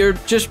you. You're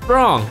just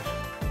wrong.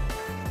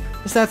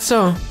 Is that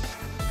so?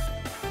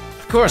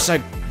 Of course,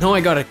 I know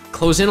I gotta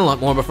close in a lot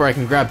more before I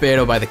can grab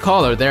Beato by the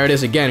collar. There it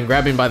is again,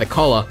 grabbing by the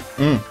collar.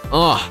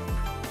 Oh.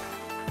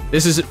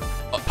 This is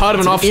part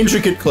of an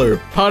intricate clue.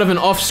 Part of an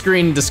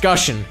off-screen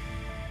discussion.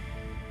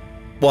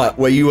 What,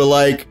 where you were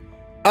like,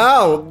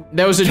 oh,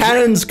 there was a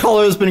Cannon's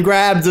collar has been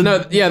grabbed, and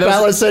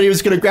Batller said he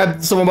was gonna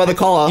grab someone by the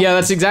collar. Yeah,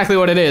 that's exactly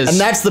what it is. And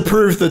that's the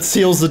proof that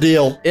seals the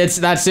deal.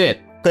 That's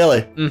it.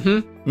 Clearly.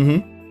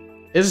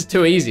 This is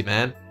too easy,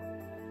 man.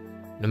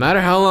 No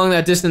matter how long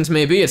that distance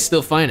may be, it's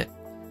still fine it.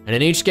 And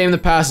in each game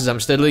that passes, I'm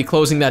steadily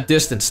closing that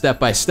distance step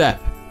by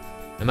step.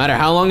 No matter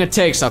how long it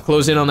takes, I'll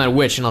close in on that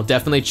witch and I'll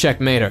definitely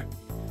checkmate her.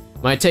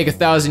 Might take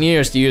 1,000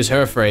 years to use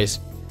her phrase,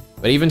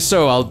 but even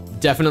so, I'll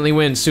definitely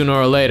win sooner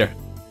or later.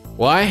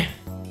 Why?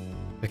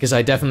 Because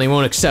I definitely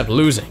won't accept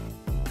losing.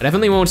 I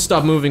definitely won't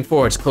stop moving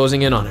forwards,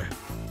 closing in on her.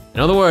 In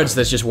other words,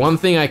 there's just one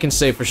thing I can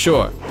say for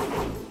sure.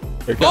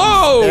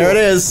 Oh! There it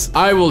is.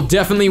 I will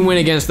definitely win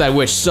against that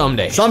witch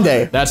someday.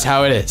 Someday. That's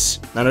how it is.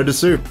 Nano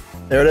Desu.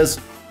 There it is.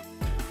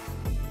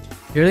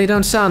 You really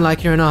don't sound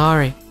like you're in a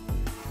hurry.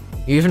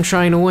 You're even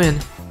trying to win.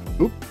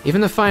 Oop.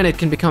 Even the fight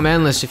can become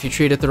endless if you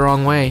treat it the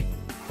wrong way.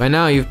 By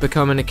now, you've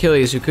become an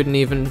Achilles who couldn't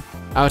even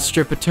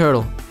outstrip a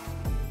turtle.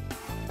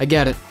 I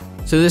get it.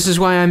 So this is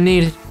why I'm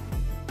needed.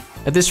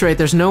 At this rate,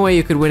 there's no way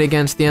you could win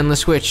against the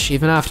Endless Witch,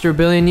 even after 1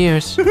 billion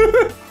years.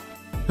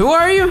 Who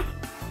are you?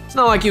 It's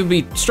not like you'd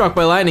be struck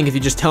by lightning if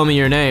you just tell me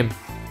your name.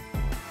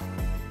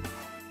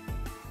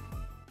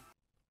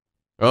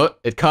 Oh,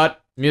 it cut.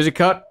 Music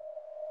cut.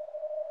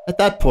 At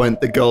that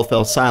point, the girl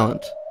fell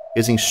silent,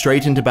 gazing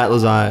straight into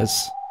Battler's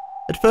eyes.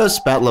 At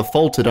first, Battler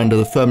faltered under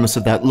the firmness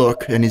of that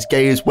look, and his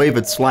gaze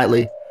wavered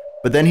slightly,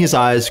 but then his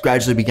eyes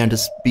gradually began to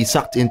be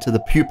sucked into the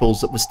pupils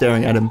that were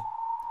staring at him.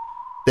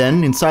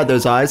 Then, inside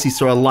those eyes, he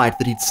saw a light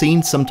that he'd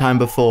seen sometime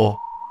before.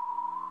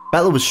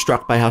 Batller was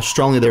struck by how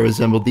strongly they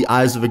resembled the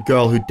eyes of a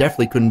girl who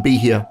definitely couldn't be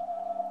here,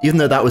 even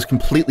though that was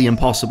completely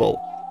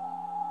impossible.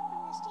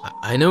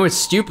 I know it's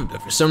stupid,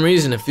 but for some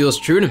reason it feels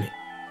true to me.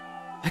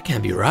 That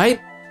can't be right.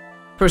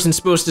 Person's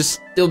supposed to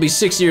still be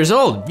 6 years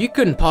old. You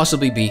couldn't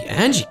possibly be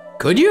Angie,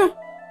 could you?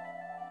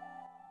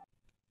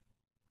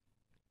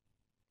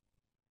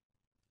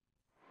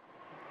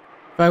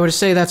 If I were to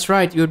say that's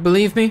right, you would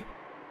believe me?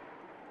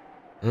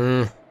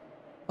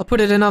 I'll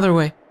put it another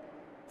way.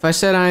 If I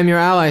said I am your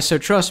ally, so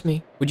trust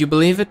me, would you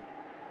believe it?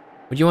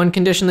 Would you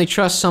unconditionally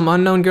trust some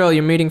unknown girl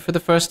you're meeting for the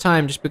first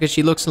time just because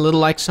she looks a little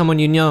like someone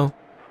you know?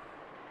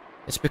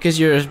 It's because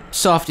you're a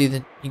softie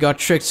that you got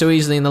tricked so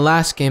easily in the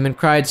last game and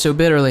cried so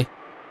bitterly.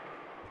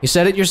 You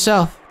said it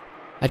yourself.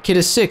 That kid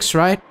is 6,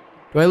 right?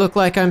 Do I look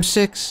like I'm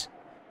 6?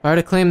 If I were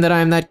to claim that I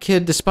am that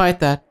kid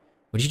despite that,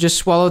 would you just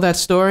swallow that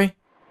story?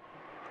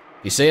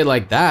 If you say it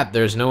like that,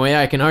 there's no way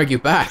I can argue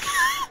back.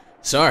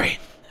 Sorry.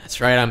 That's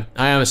right,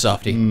 I am a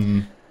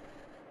softie.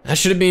 That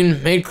should have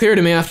been made clear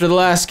to me after the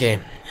last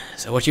game.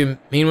 Is that what you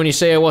mean when you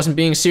say I wasn't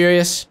being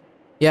serious?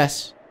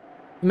 Yes.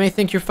 You may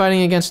think you're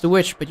fighting against a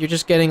witch, but you're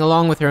just getting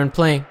along with her and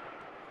playing.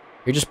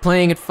 You're just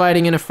playing at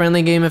fighting in a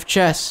friendly game of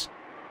chess.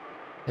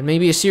 It may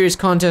be a serious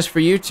contest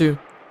for you two,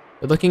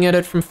 but looking at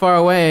it from far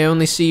away, I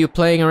only see you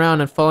playing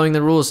around and following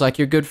the rules like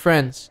you're good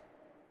friends.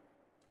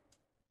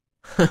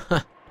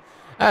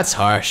 That's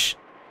harsh.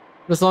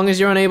 But as long as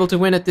you're unable to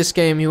win at this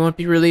game, you won't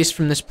be released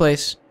from this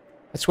place.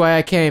 That's why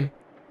I came.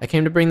 I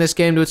came to bring this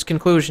game to its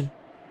conclusion.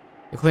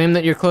 You claim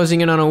that you're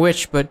closing in on a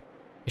witch, but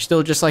you're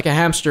still just like a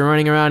hamster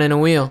running around in a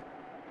wheel.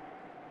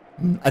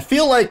 I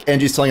feel like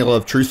Angie's telling a lot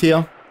of truth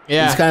here.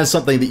 Yeah. It's kind of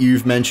something that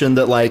you've mentioned,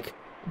 that like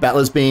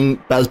Battler's being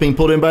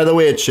pulled in by the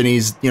witch, and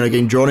he's, you know,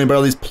 getting drawn in by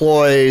all these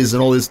ploys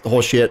and all this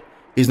horse shit.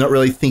 He's not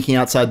really thinking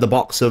outside the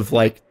box of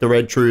like the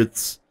red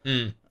truths.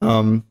 Yeah,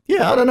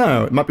 I don't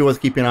know. It might be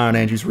worth keeping an eye on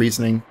Angie's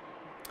reasoning.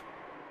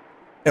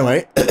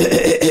 Anyway.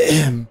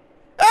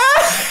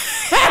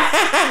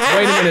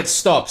 Wait a minute,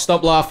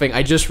 stop laughing.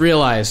 I just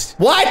realized.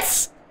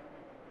 What?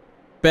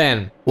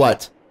 Ben.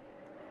 What?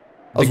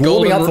 I was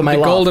warming up for my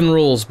laugh. Golden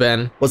rules,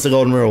 Ben. What's the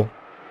golden rule?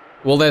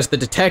 Well, there's the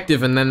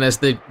detective, and then there's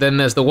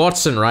the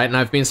Watson, right? And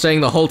I've been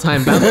saying the whole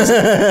time,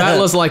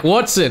 Battler's like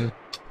Watson,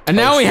 and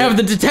now we have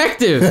the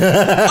detective.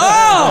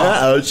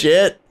 Oh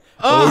shit!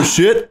 Oh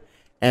shit!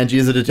 Angie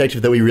is a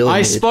detective that we really need.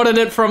 I spotted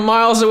it from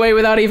miles away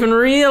without even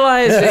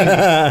realizing.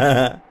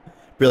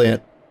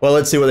 Brilliant. Well,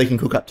 let's see what they can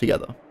cook up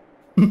together.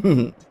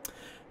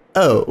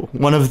 Oh,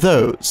 one of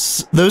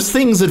those. Those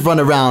things that run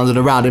around and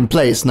around in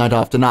place night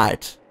after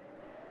night.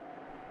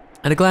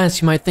 At a glance,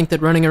 you might think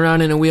that running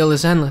around in a wheel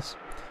is endless.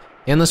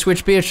 The endless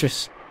witch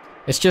Beatrice.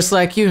 It's just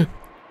like you.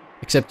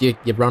 Except you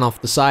run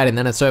off the side and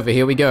then it's over.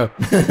 Here we go.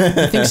 He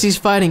thinks he's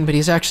fighting, but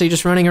he's actually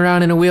just running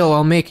around in a wheel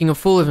while making a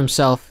fool of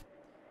himself.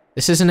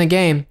 This isn't a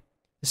game.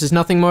 This is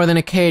nothing more than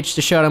a cage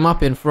to shut him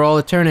up in for all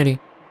eternity.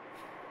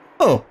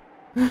 Oh.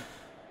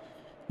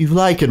 You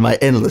liken my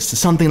endless to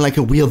something like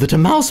a wheel that a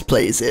mouse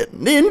plays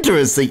in.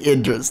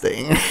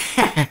 Interesting.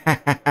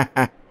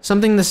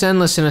 Something this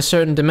endless in a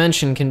certain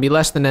dimension can be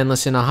less than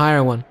endless in a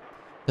higher one.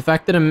 The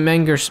fact that a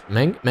Menger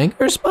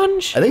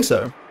sponge? I think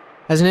so.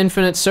 Has an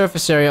infinite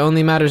surface area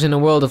only matters in a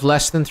world of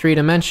less than 3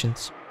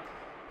 dimensions.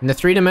 In the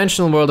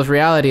 3-dimensional world of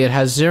reality, it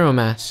has 0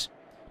 mass.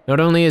 Not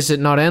only is it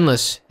not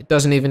endless, it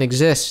doesn't even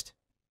exist.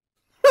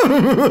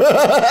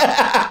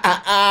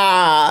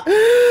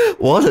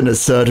 What an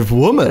assertive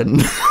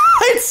woman.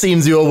 It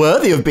seems you are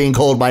worthy of being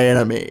called my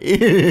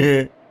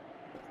enemy.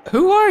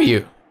 Who are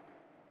you?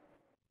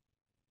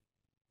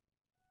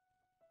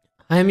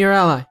 I am your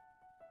ally,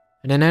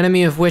 and an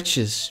enemy of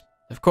witches.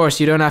 Of course,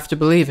 you don't have to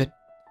believe it.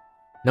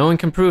 No one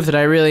can prove that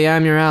I really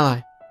am your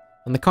ally.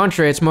 On the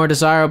contrary, it's more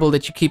desirable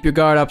that you keep your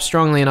guard up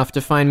strongly enough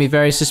to find me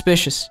very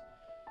suspicious.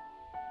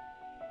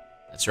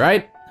 That's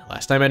right.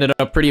 Last time ended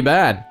up pretty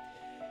bad.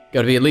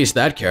 Gotta be at least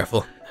that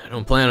careful. I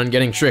don't plan on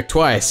getting tricked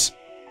twice.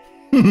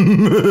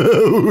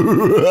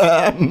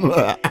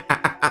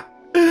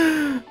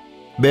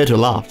 Berta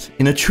laughed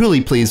in a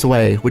truly pleased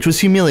way, which was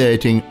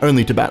humiliating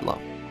only to Batller.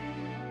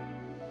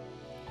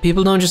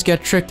 People don't just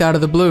get tricked out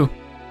of the blue.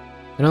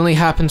 It only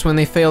happens when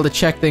they fail to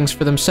check things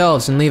for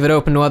themselves and leave it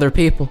open to other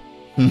people.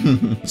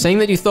 Saying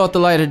that you thought the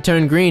light had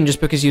turned green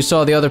just because you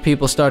saw the other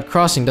people start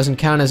crossing doesn't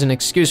count as an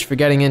excuse for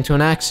getting into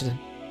an accident.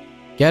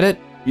 Get it?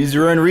 Use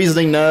your own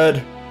reasoning,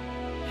 nerd.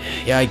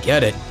 Yeah, I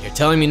get it. You're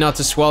telling me not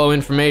to swallow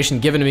information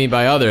given to me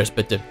by others,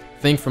 but to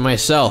think for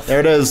myself. There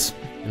it is.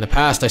 In the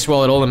past, I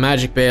swallowed all the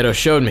magic Beato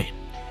showed me.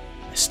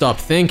 I stopped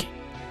thinking,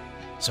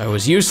 so I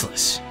was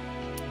useless.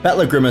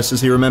 Batller grimaced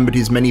as he remembered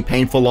his many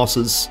painful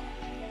losses.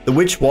 The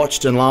witch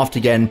watched and laughed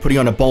again, putting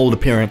on a bold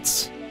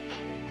appearance.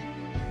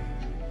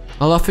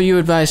 I'll offer you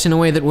advice in a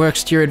way that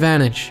works to your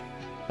advantage.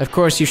 Of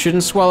course, you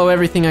shouldn't swallow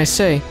everything I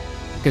say,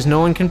 because no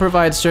one can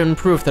provide certain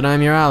proof that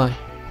I'm your ally.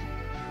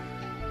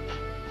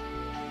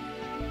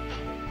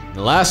 In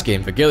the last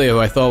game, Virgilio, who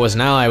I thought was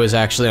an ally, was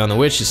actually on the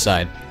witch's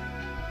side.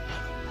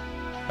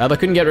 Battler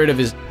couldn't get rid of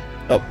his...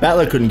 Oh,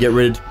 Battler couldn't get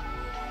rid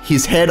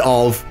his head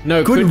of...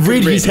 No, couldn't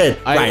rid his head.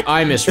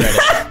 I misread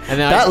it. And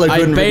then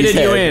I baited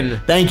you in.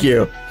 Thank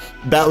you.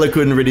 Batller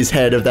couldn't rid his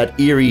head of that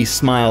eerie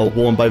smile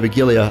worn by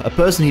Vigilia, a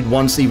person he'd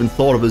once even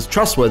thought of as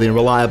trustworthy and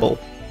reliable.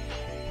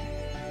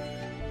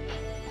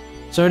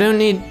 So I don't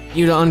need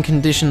you to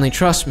unconditionally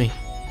trust me.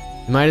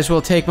 You might as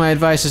well take my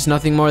advice as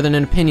nothing more than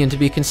an opinion to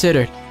be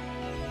considered.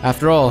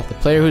 After all, the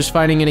player who's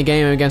fighting in a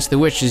game against the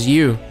witch is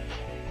you.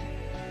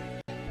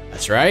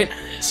 That's right.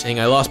 Saying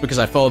I lost because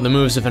I followed the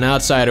moves of an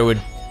outsider would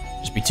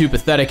just be too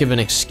pathetic of an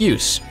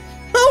excuse.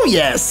 Oh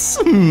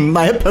yes,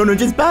 my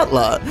opponent is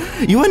Batller.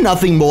 You are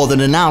nothing more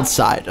than an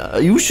outsider.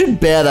 You should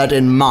bear that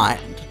in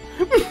mind.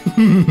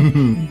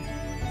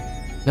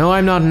 No,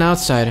 I'm not an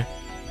outsider.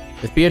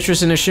 With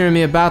Beatrice and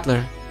Ashirmi a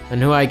Batller,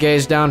 and who I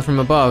gaze down from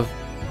above,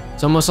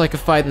 it's almost like a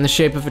fight in the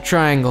shape of a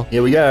triangle.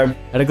 Here we go.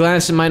 At a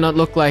glance, it might not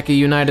look like a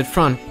united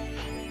front,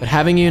 but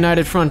having a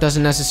united front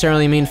doesn't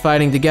necessarily mean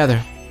fighting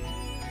together.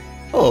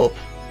 Oh,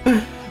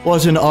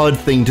 what an odd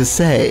thing to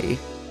say.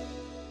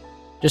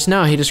 Just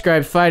now, he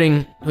described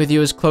fighting with you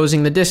as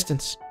closing the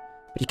distance.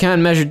 But you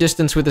can't measure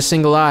distance with a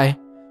single eye.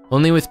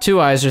 Only with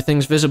two eyes are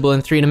things visible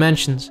in 3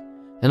 dimensions,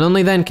 and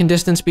only then can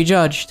distance be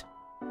judged.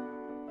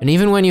 And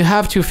even when you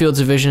have 2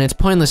 fields of vision, it's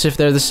pointless if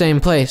they're the same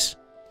place.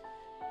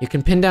 You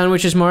can pin down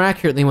witches more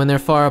accurately when they're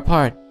far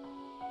apart.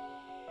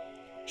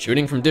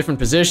 Shooting from different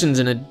positions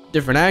and at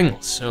different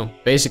angles, so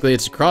basically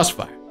it's a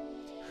crossfire.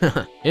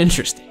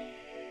 Interesting.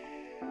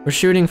 We're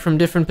shooting from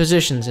different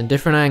positions and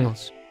different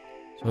angles,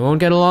 so I won't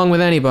get along with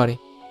anybody.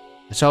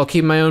 So I'll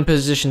keep my own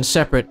position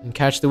separate and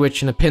catch the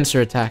witch in a pincer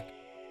attack.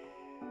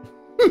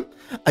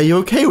 Are you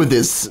okay with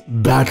this,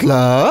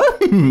 Batller?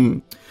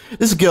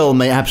 This girl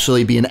may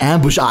actually be an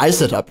ambush eye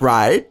setup,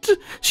 right?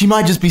 She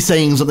might just be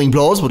saying something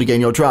plausible to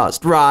gain your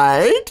trust,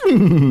 right?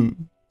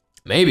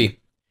 Maybe.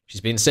 She's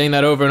been saying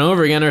that over and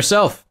over again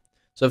herself.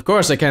 So of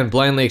course I can't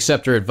blindly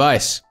accept her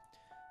advice.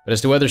 But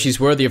as to whether she's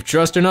worthy of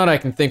trust or not, I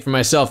can think for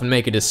myself and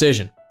make a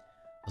decision.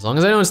 As long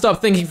as I don't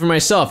stop thinking for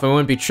myself, I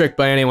won't be tricked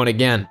by anyone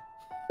again.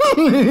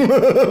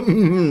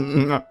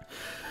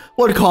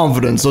 What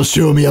confidence will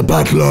show me a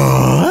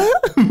Batller?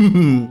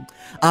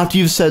 After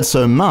you've said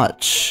so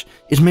much,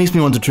 it makes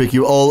me want to trick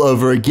you all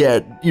over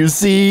again, you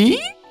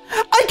see?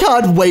 I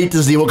can't wait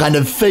to see what kind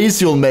of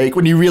face you'll make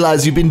when you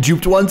realize you've been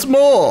duped once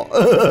more.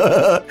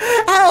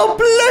 How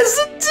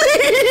pleasant!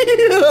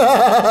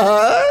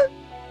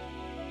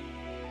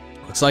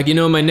 Looks like you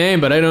know my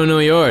name, but I don't know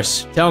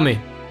yours. Tell me.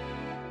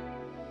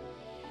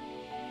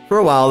 For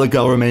a while, the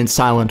girl remained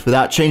silent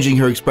without changing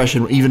her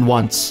expression even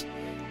once.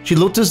 She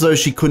looked as though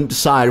she couldn't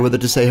decide whether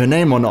to say her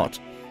name or not,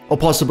 or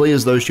possibly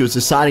as though she was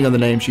deciding on the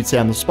name she'd say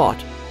on the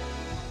spot.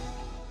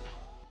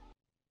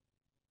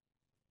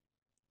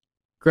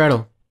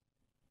 Gretel.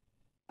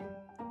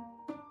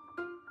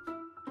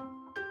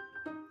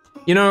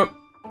 You know,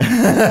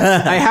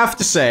 I have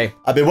to say...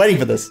 I've been waiting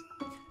for this.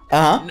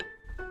 Uh-huh.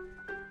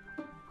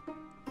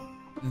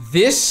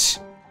 This,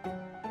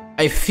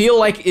 I feel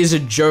like, is a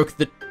joke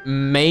that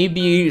may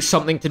be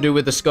something to do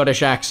with the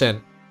Scottish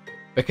accent.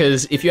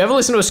 Because if you ever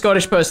listen to a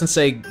Scottish person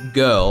say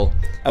girl...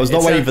 I was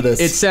not waiting for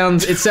this. It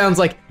sounds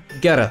like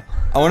Geta.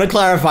 I want to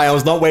clarify, I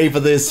was not waiting for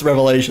this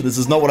revelation. This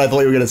is not what I thought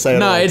you were going to say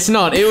at all. No, it's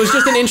not. It was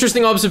just an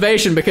interesting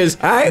observation because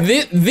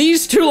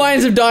these 2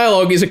 lines of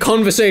dialogue is a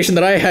conversation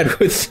that I had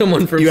with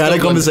someone from Scotland. You had a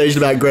conversation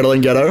about Gretel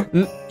and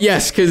Ghetto?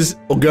 Yes, because...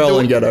 Or Girl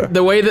and Ghetto.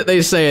 The way that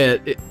they say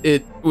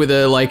it with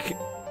a, like...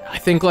 I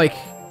think, like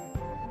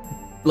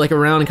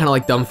around kind of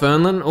like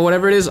Dunfermline or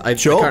whatever it is. I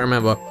can't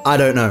remember. I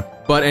don't know.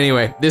 But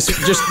anyway, this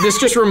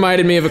just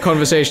reminded me of a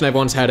conversation I've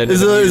once had.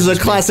 This is a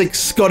classic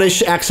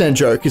Scottish accent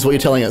joke, is what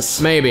you're telling us.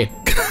 Maybe.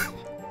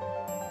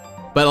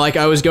 But like,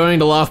 I was going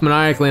to laugh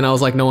maniacally and I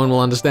was like, no one will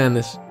understand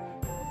this.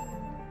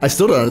 I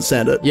still don't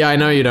understand it. Yeah, I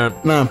know you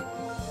don't. No.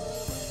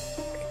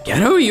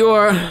 Ghetto,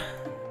 you're...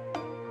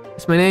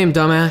 That's my name,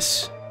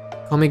 dumbass.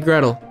 Call me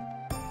Gretel.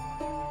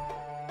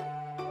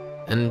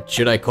 And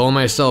should I call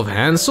myself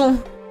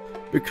Hansel?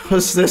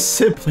 Because they're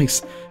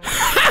siblings.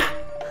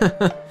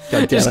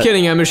 Just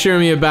kidding, I'm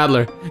Ashirmi a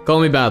Batller. Call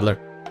me Batller.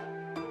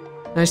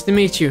 Nice to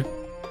meet you.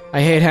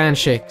 I hate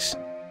handshakes.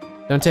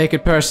 Don't take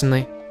it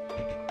personally.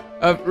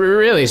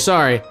 Really,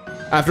 sorry.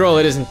 After all,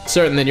 it isn't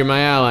certain that you're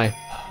my ally.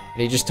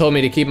 And he just told me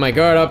to keep my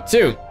guard up,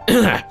 too.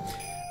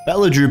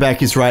 Batller drew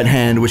back his right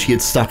hand, which he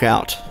had stuck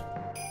out.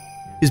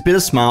 His bitter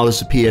smile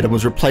disappeared and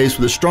was replaced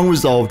with a strong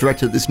resolve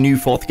directed at this new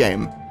 4th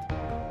game.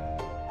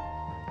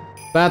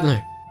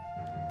 Batller,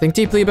 think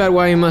deeply about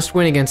why you must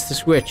win against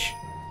this witch.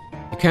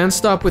 You can't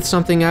stop with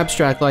something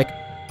abstract like,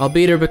 I'll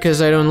beat her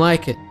because I don't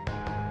like it.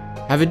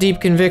 Have a deep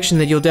conviction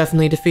that you'll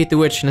definitely defeat the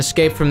witch and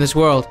escape from this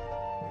world.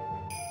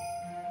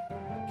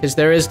 Because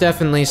there is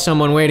definitely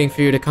someone waiting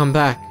for you to come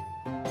back.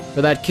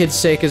 For that kid's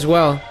sake as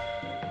well.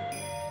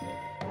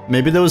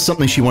 Maybe there was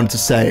something she wanted to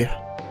say.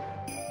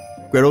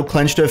 Gretel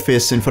clenched her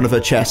fists in front of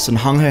her chest and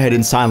hung her head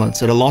in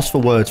silence at a loss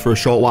for words for a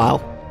short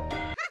while.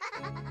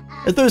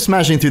 As though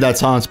smashing through that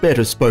silence,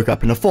 Beatrice spoke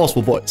up in a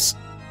forceful voice.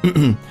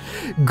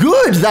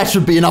 Good, that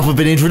should be enough of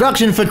an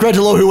introduction for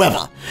Gretel or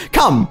whoever.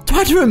 Come,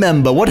 try to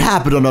remember what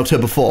happened on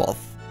October 4th.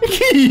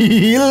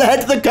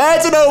 Let the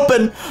curtain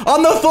open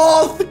on the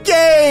 4th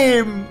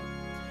game!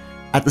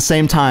 At the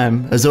same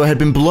time, as though it had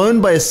been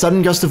blown by a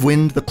sudden gust of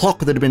wind, the clock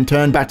that had been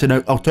turned back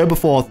to October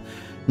 4th,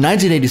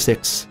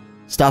 1986,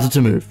 started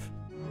to move.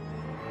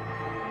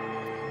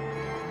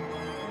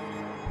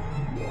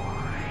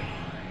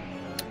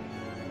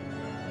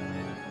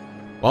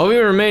 While we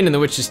remained in the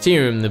witch's tea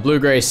room, the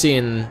blue-gray sea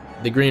and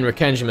the green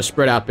Rekenjima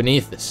spread out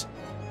beneath us,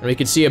 and we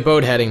could see a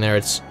boat heading there,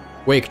 its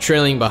wake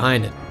trailing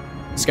behind it.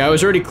 The sky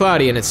was already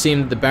cloudy, and it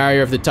seemed that the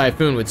barrier of the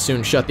typhoon would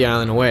soon shut the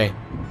island away.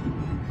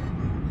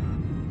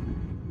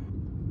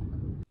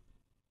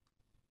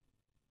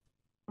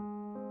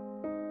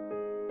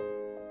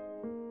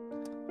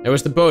 There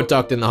was the boat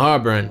docked in the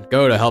harbor, and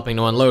Goda helping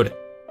to unload it.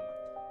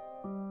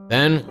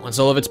 Then, once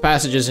all of its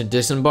passengers had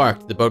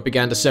disembarked, the boat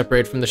began to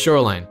separate from the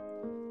shoreline.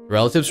 The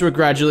relatives were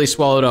gradually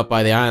swallowed up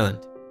by the island.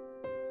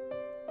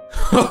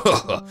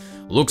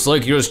 Looks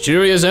like you're as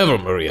cheery as ever,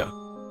 Maria.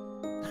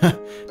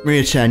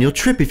 Maria-chan, you'll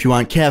trip if you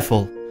aren't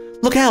careful.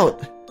 Look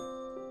out!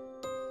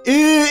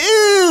 Ooh,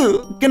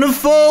 ooh! Gonna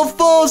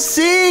fall,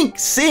 sink!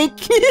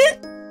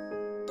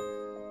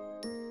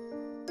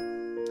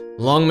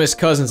 Long-missed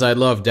cousins I'd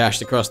loved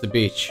dashed across the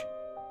beach.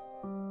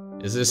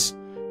 Is this...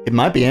 It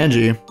might be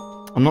Angie.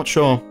 I'm not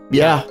sure.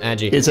 Yeah,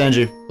 Angie. It's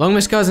Angie.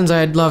 Long-missed cousins I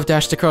had loved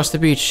dashed across the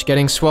beach,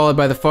 getting swallowed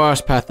by the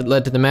forest path that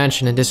led to the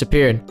mansion and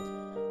disappeared.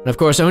 And of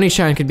course,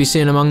 Oni-chan could be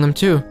seen among them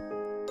too.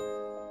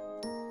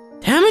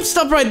 Damn it,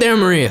 stop right there,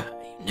 Maria!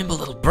 You nimble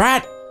little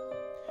brat!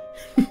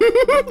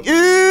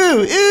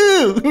 Ooh!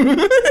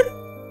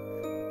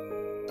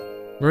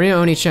 Maria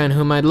Oni-chan,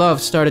 whom I'd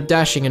loved, started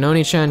dashing and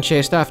Oni-chan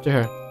chased after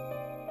her.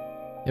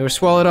 They were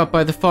swallowed up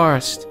by the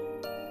forest.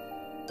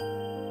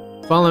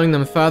 Following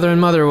them, father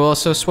and mother were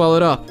also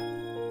swallowed up.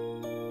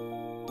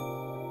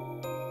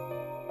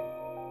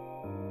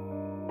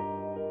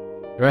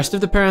 The rest of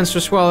the parents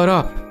were swallowed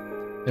up.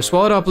 They're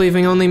swallowed up,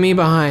 leaving only me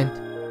behind.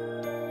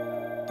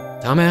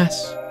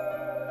 Dumbass.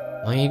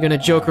 How long are you gonna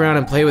joke around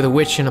and play with a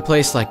witch in a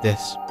place like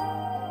this?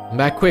 Come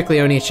back quickly,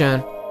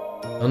 Oni-chan.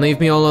 Don't leave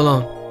me all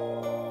alone.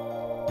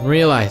 And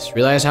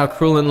realize how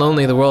cruel and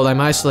lonely the world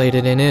I'm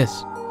isolated in is.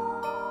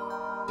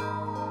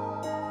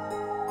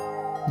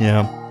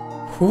 Yeah.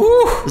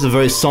 Whew. It's a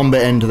very somber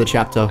end to the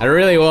chapter. It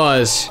really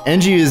was.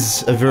 Angie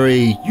is a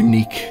very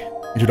unique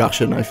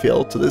introduction, I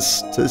feel, to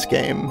this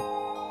game.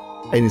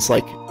 And it's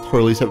like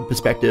totally separate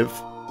perspective.